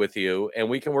pray with you and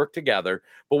we can work together.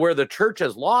 But where the church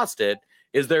has lost it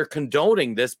is they're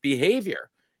condoning this behavior.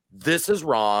 This is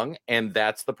wrong. And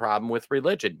that's the problem with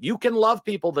religion. You can love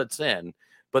people that sin,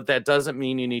 but that doesn't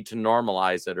mean you need to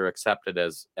normalize it or accept it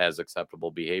as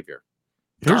acceptable behavior.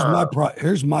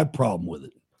 Here's my problem with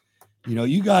it. You know,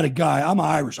 you got a guy, I'm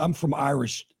Irish. I'm from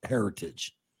Irish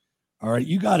heritage. All right.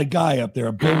 You got a guy up there,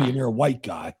 a billionaire white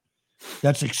guy,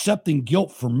 that's accepting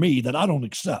guilt for me that I don't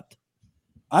accept.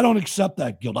 I don't accept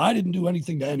that guilt. I didn't do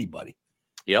anything to anybody.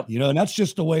 Yep. You know, and that's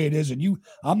just the way it is. And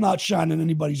I'm not shining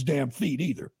anybody's damn feet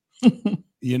either.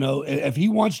 You know, if he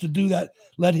wants to do that,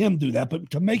 let him do that. But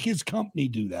to make his company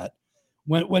do that,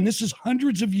 when this is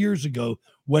hundreds of years ago,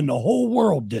 when the whole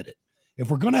world did it, if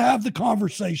we're going to have the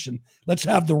conversation, let's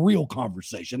have the real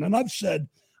conversation. And I've said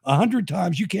 100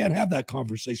 times, you can't have that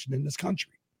conversation in this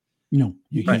country. No.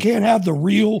 You can't have the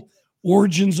real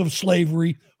origins of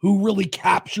slavery, who really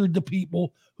captured the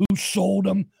people, who sold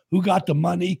them, who got the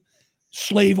money,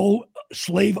 slave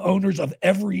owners of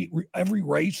every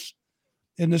race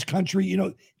in this country. You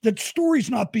know, that story's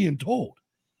not being told.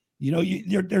 You know,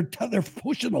 they're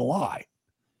pushing a lie.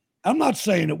 I'm not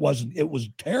saying it was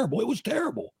terrible. It was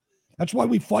terrible. That's why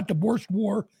we fought the worst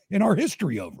war in our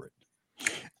history over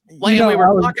it. Well, we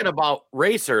were talking about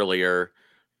race earlier.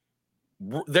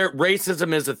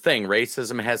 Racism is a thing.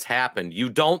 Racism has happened.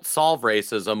 You don't solve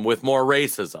racism with more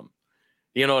racism.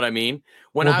 You know what I mean?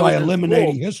 By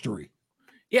eliminating history.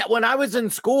 Yeah, when I was in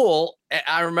school,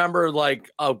 I remember like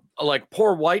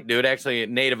poor white dude, actually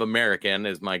Native American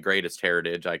is my greatest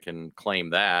heritage. I can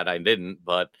claim that. I didn't,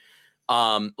 but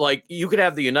like you could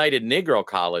have the United Negro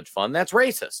College Fund. That's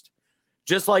racist.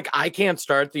 Just like I can't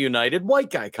start the United White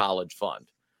Guy College Fund.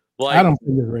 Like, I don't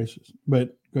think it's racist,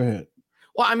 but go ahead.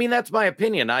 Well, I mean, that's my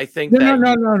opinion. I think No.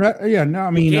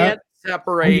 I mean, you can't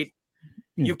separate.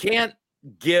 You can't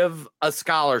give a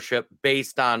scholarship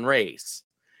based on race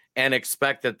and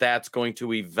expect that that's going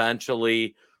to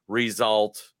eventually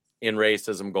result in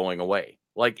racism going away.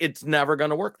 Like, it's never going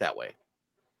to work that way.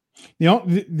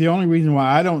 The only reason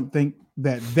why I don't think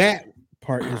that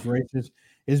part is racist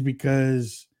is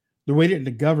because the way that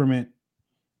the government,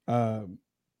 well,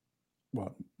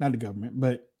 not the government,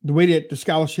 but the way that the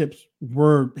scholarships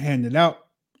were handed out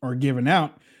or given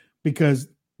out, because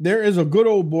there is a good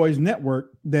old boys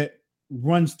network that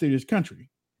runs through this country.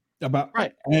 About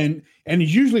right, and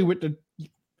it's usually with the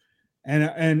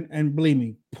and believe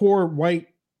me, poor white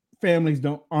families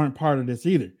aren't part of this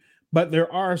either. But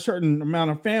there are a certain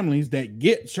amount of families that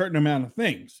get certain amount of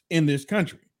things in this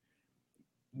country.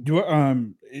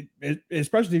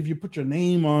 Especially if you put your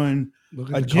name on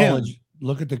a gym.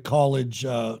 Look at the college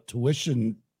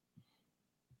tuition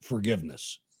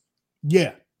forgiveness.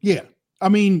 Yeah. I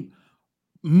mean,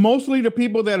 mostly the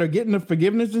people that are getting the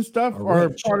forgiveness and stuff are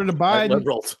part of the Biden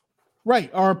liberals, right?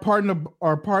 Are part of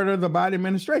the Biden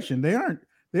administration. They aren't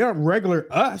regular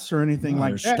us or anything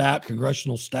like that.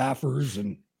 Congressional staffers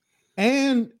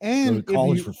and go to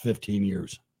college for 15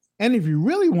 years. And if you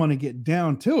really want to get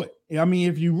down to it, I mean,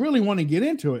 if you really want to get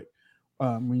into it,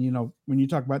 when you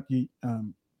talk about the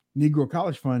Negro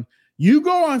College Fund, you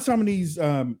go on some of these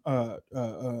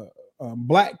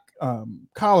black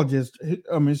colleges,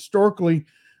 historically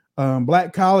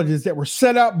black colleges that were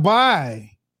set up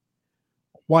by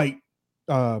white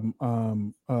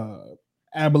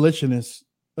abolitionists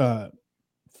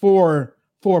for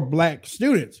black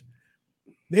students.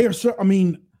 They are so. I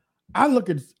mean, I look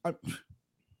at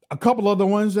a couple of the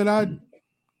ones that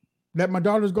my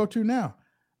daughters go to now.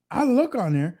 I look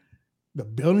on there, the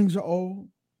buildings are old,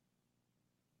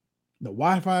 the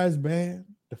Wi-Fi is bad,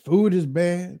 the food is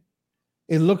bad.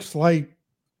 It looks like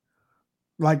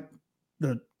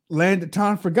the land that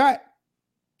Tom forgot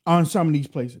on some of these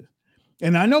places.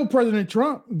 And I know President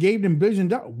Trump gave them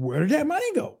billions of dollars. Where did that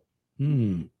money go?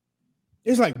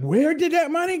 It's like, where did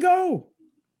that money go?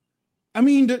 I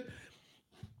mean,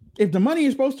 if the money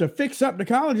is supposed to fix up the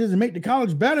colleges and make the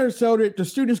college better so that the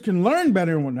students can learn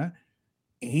better and whatnot,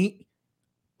 it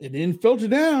didn't filter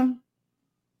down.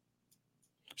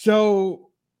 So,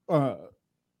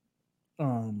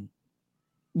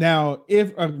 now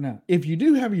if you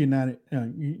do have a United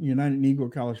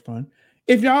Negro College Fund,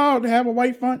 if y'all have a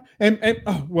white fund, and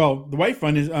the white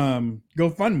fund is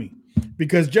GoFundMe,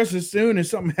 because just as soon as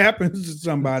something happens to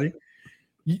somebody,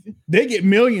 they get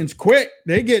millions quick.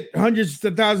 They get hundreds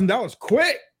of $1,000s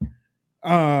quick.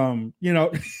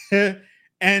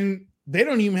 And they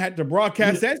don't even have to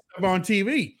broadcast that stuff on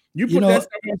TV. You put that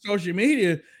stuff on social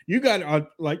media, you got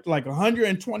like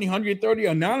 120, 130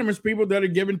 anonymous people that are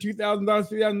giving $2,000,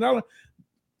 $3,000.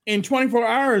 In 24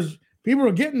 hours, people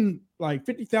are getting like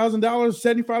 $50,000,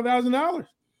 $75,000.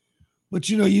 But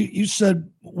you said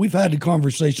we've had the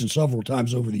conversation several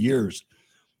times over the years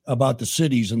about the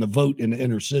cities and the vote in the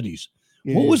inner cities.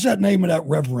 Yeah. What was that name of that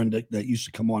reverend that used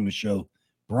to come on the show?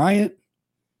 Bryant?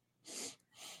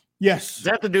 Yes. Is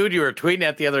that the dude you were tweeting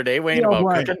at the other day, Wayne,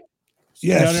 about cooking?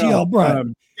 Yeah, C.L.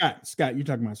 Bryant. Scott, you're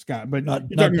talking about Scott, but not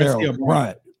Daryl.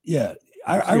 Bryant. Yeah.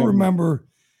 I remember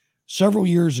several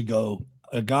years ago,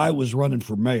 a guy was running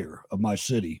for mayor of my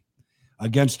city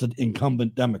against an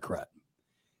incumbent Democrat.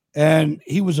 And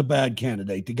he was a bad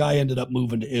candidate. The guy ended up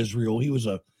moving to Israel. He was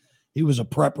a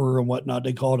prepper and whatnot.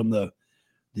 They called him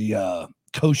the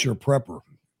kosher prepper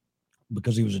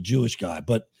because he was a Jewish guy,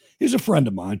 but he's a friend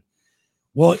of mine.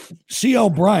 Well, C.L.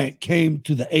 Bryant came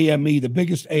to the AME, the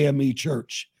biggest AME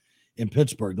church in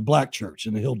Pittsburgh, the black church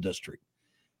in the Hill District,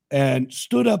 and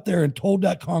stood up there and told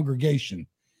that congregation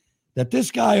that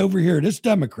this guy over here, this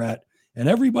Democrat, and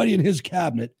everybody in his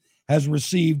cabinet has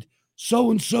received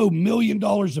so-and-so $1 million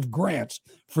of grants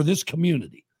for this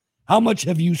community. How much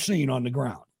have you seen on the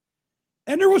ground?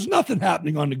 And there was nothing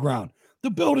happening on the ground. The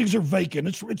buildings are vacant.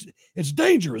 It's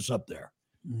dangerous up there,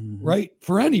 right?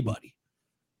 For anybody.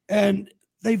 And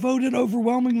they voted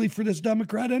overwhelmingly for this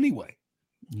Democrat anyway.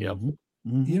 Yep.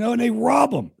 And they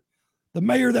rob him. The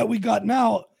mayor that we got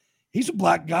now, he's a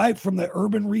black guy from the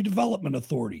Urban Redevelopment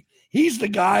Authority. He's the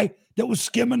guy that was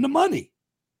skimming the money.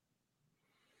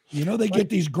 They get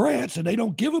these grants and they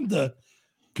don't give them to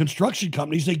construction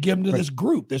companies. They give them to this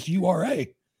group, this URA.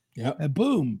 Yeah. And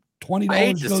boom, $20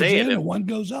 goes in and $1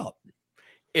 goes out.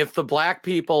 If the black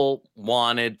people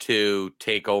wanted to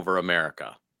take over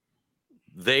America,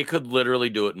 they could literally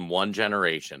do it in one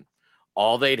generation.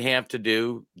 All they'd have to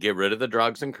do, get rid of the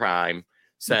drugs and crime,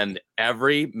 send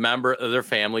every member of their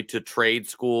family to trade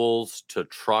schools, to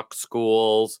truck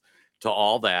schools, to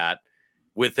all that.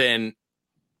 Within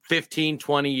 15,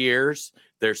 20 years,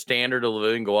 their standard of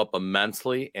living go up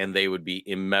immensely, and they would be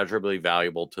immeasurably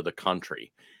valuable to the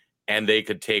country. And they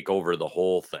could take over the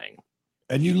whole thing.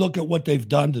 And you look at what they've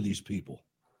done to these people.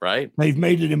 Right. They've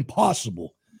made it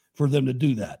impossible for them to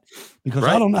do that. Because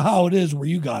I don't know how it is where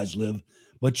you guys live,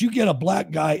 but you get a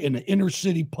black guy in an inner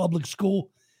city public school,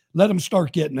 let him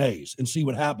start getting A's and see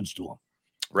what happens to him.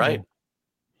 Right.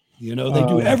 They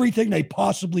do everything they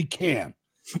possibly can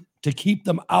to keep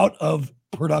them out of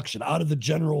production, out of the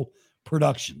general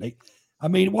production. I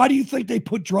mean, why do you think they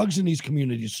put drugs in these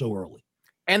communities so early?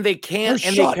 And they can't. They're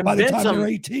and shot they by the convince time them,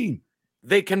 they're 18.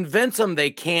 They convince them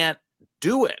they can't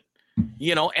do it.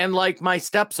 And like my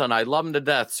stepson, I love him to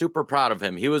death. Super proud of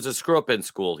him. He was a screw up in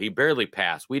school. He barely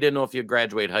passed. We didn't know if you'd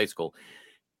graduate high school.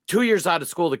 2 years out of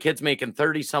school, the kid's making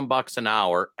 30 some bucks an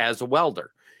hour as a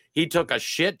welder. He took a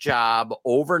shit job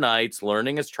overnights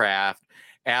learning his craft.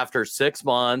 After 6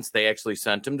 months, they actually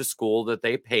sent him to school that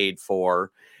they paid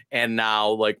for. And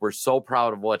now, like, we're so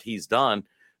proud of what he's done.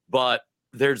 But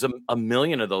there's a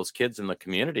million of those kids in the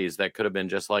communities that could have been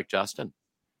just like Justin.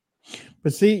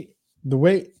 But see, the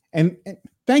way and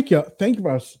thank y'all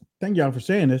for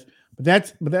saying this, but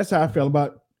that's how I feel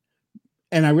about,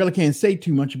 and I really can't say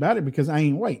too much about it because I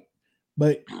ain't white,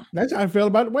 but that's how I feel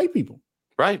about white people.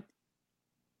 Right.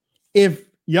 If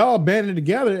y'all banded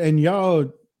together and y'all,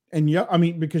 I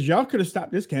mean, because y'all could have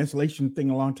stopped this cancellation thing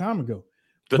a long time ago.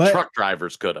 The truck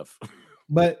drivers could have.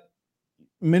 But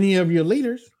many of your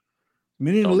leaders,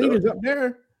 many of the leaders up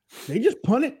there, they just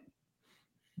punted.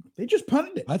 They just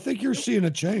punted it. I think you're seeing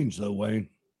a change, though, Wayne.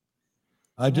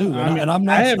 I do, I'm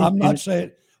not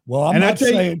saying. Well, I'm not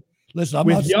saying. Listen, I'm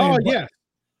not saying. Yeah,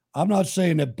 I'm not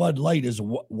saying that Bud Light is a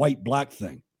white-black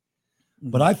thing,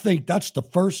 but I think that's the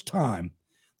first time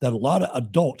that a lot of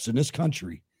adults in this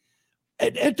country.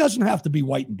 It doesn't have to be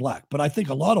white and black, but I think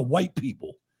a lot of white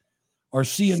people are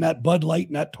seeing that Bud Light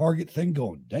and that Target thing,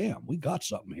 going, "Damn, we got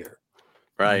something here."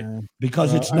 Right.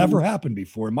 Because it's never happened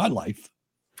before in my life.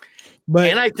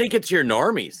 But and I think it's your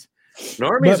normies.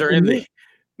 Normies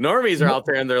are out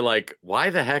there and they're like, why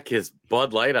the heck is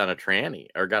Bud Light on a tranny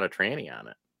or got a tranny on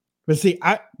it? But see,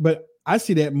 I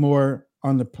see that more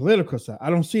on the political side.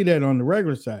 I don't see that on the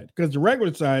regular side because the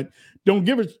regular side don't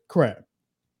give a crap.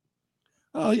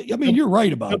 Oh, I mean, you're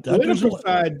right about the that. Political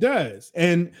side does,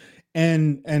 and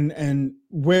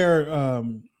where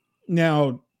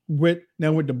now with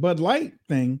the Bud Light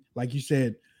thing, like you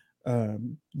said,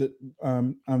 the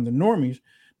normies.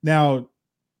 Now,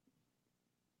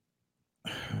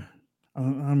 I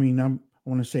want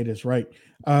to say this right.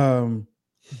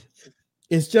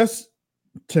 It's just,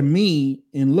 to me,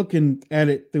 in looking at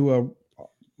it through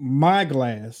my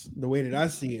glass, the way that I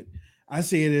see it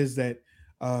is that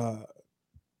oh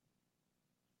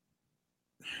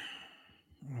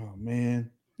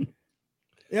man.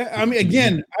 Yeah, I mean,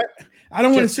 again, I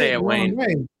don't want to say it the wrong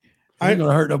way. I'm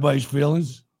gonna hurt nobody's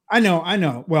feelings. I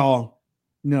know. Well,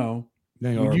 no.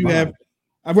 You have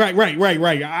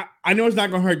right. I know it's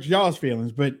not gonna hurt y'all's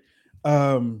feelings, but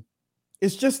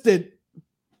it's just that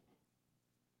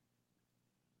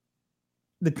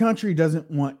the country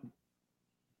doesn't want,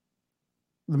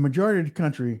 the majority of the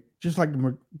country, just like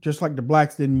the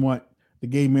blacks didn't want the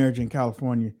gay marriage in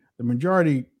California. The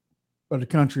majority of the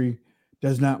country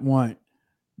does not want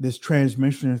this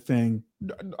transmission thing,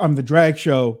 the drag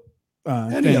show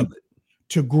thing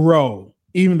to grow,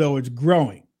 even though it's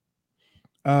growing.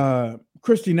 Kristi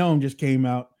Noem just came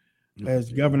out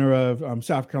as governor of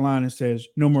South Carolina, says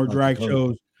no more drag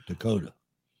shows.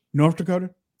 North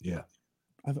Dakota? Yeah.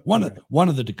 One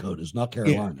of the Dakotas, not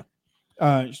Carolina.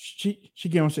 Yeah. She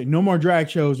came out and said no more drag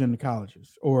shows in the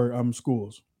colleges or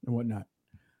schools and whatnot.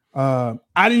 I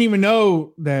didn't even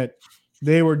know that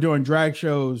they were doing drag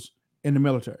shows in the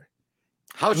military.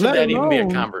 How should that even be a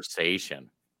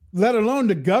conversation? Let alone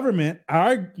the government,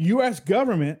 our U.S.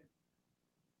 government,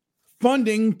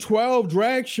 funding 12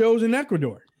 drag shows in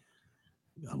Ecuador.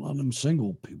 A lot of them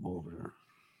single people over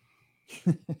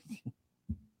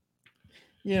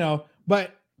there.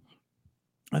 But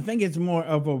I think it's more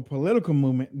of a political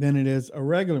movement than it is a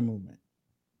regular movement.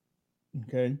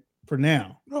 Okay, for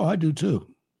now. Oh, I do too.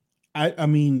 I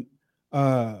mean,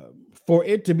 for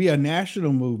it to be a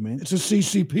national movement, it's a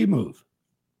CCP move.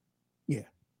 Yeah.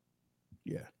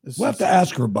 We'll have to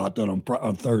ask her about that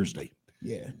on Thursday.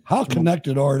 Yeah. How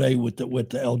connected are they with the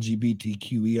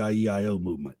LGBTQEIEIO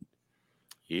movement?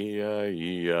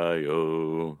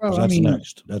 EIEIO. Well,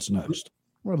 That's next.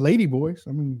 Well, lady boys.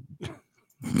 I mean.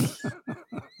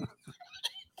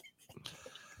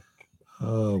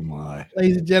 Oh my.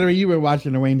 Ladies and gentlemen, you've been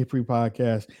watching the Wayne Dupree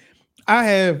podcast.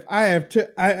 I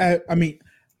mean,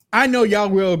 I know y'all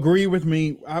will agree with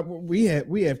me. We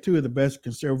have two of the best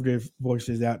conservative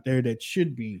voices out there that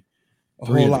should be a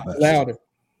whole lot louder.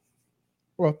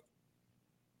 Well,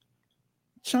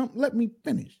 chump, let me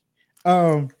finish.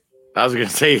 I was going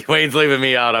to say, Wayne's leaving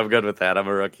me out. I'm good with that. I'm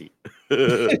a rookie.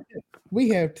 We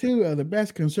have two of the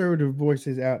best conservative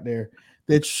voices out there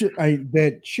that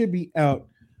should be out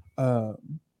on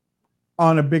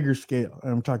a bigger scale.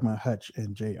 And I'm talking about Hutch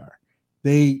and JR.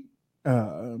 They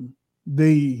are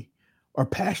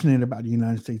passionate about the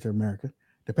United States of America.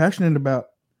 They're passionate about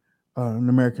the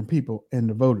American people and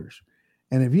the voters.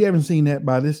 And if you haven't seen that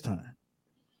by this time,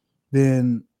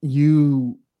 then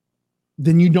you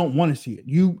don't want to see it.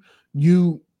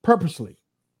 You purposely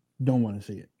don't want to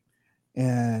see it.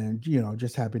 And,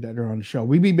 just happy that they're on the show.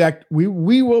 We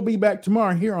will be back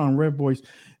tomorrow here on Red Voice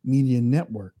Media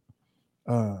Network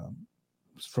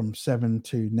from 7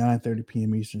 to 9:30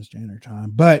 p.m. Eastern Standard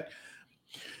Time. But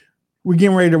we're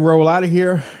getting ready to roll out of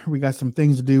here. We got some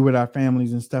things to do with our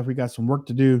families and stuff. We got some work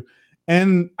to do.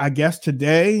 And I guess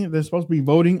today they're supposed to be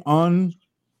voting on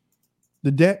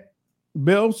the debt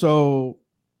bill. So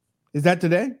is that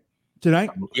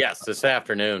tonight? Yes, this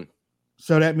afternoon.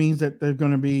 So that means that there's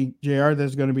going to be, JR,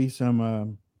 there's going to be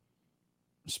some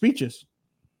speeches.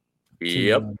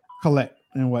 Yep. To collect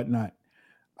and whatnot.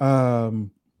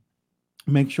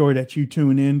 Make sure that you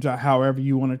tune in to however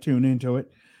you want to tune into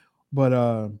it.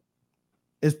 But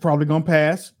it's probably going to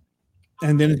pass.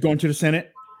 And then it's going to the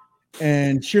Senate.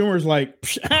 And Schumer's like,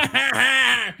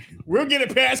 we'll get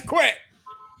it passed quick.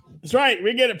 That's right.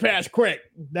 We get it passed quick.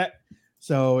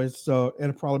 So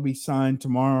it'll probably be signed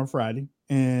tomorrow or Friday.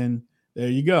 And there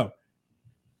you go.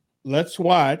 Let's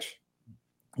watch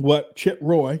what Chip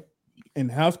Roy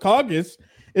and House Caucus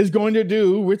is going to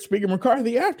do with Speaker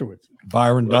McCarthy afterwards.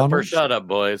 Byron Donald. Shut up,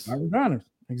 boys. Byron Donald.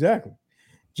 Exactly.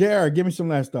 JR, give me some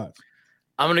last thoughts.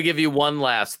 I'm going to give you one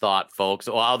last thought, folks.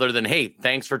 Well, other than, hey,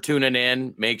 thanks for tuning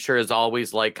in. Make sure, as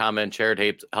always, like, comment, share.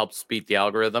 It helps beat the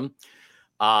algorithm.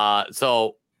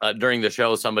 So during the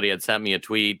show, somebody had sent me a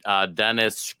tweet.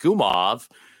 Dennis Shkumov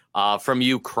from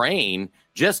Ukraine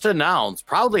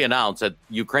proudly announced that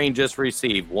Ukraine just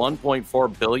received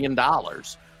 $1.4 billion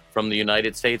from the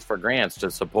United States for grants to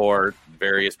support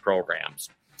various programs.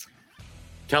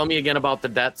 Tell me again about the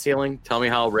debt ceiling. Tell me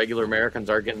how regular Americans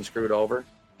are getting screwed over.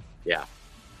 Yeah,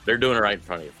 they're doing it right in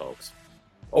front of you, folks.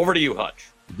 Over to you, Hutch.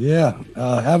 Yeah,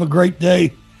 have a great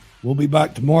day. We'll be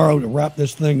back tomorrow to wrap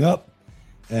this thing up.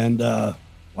 And,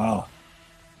 wow,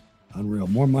 unreal.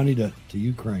 More money to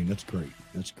Ukraine. That's great.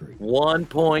 That's great.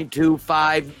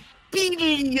 $1.25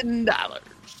 billion.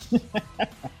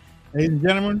 Ladies and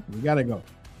gentlemen, we got to go.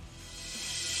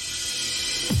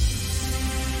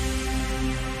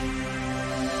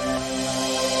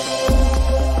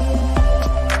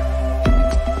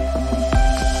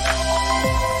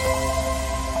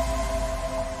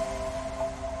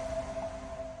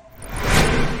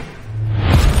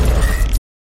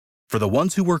 For the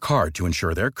ones who work hard to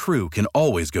ensure their crew can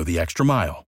always go the extra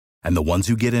mile, and the ones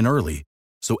who get in early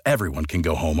so everyone can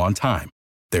go home on time,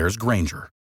 there's Grainger,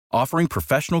 offering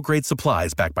professional-grade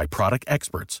supplies backed by product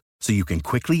experts so you can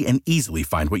quickly and easily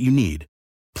find what you need.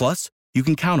 Plus, you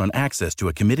can count on access to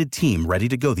a committed team ready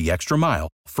to go the extra mile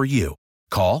for you.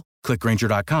 Call, click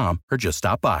Grainger.com, or just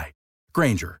stop by.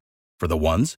 Grainger, for the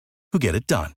ones who get it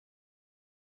done.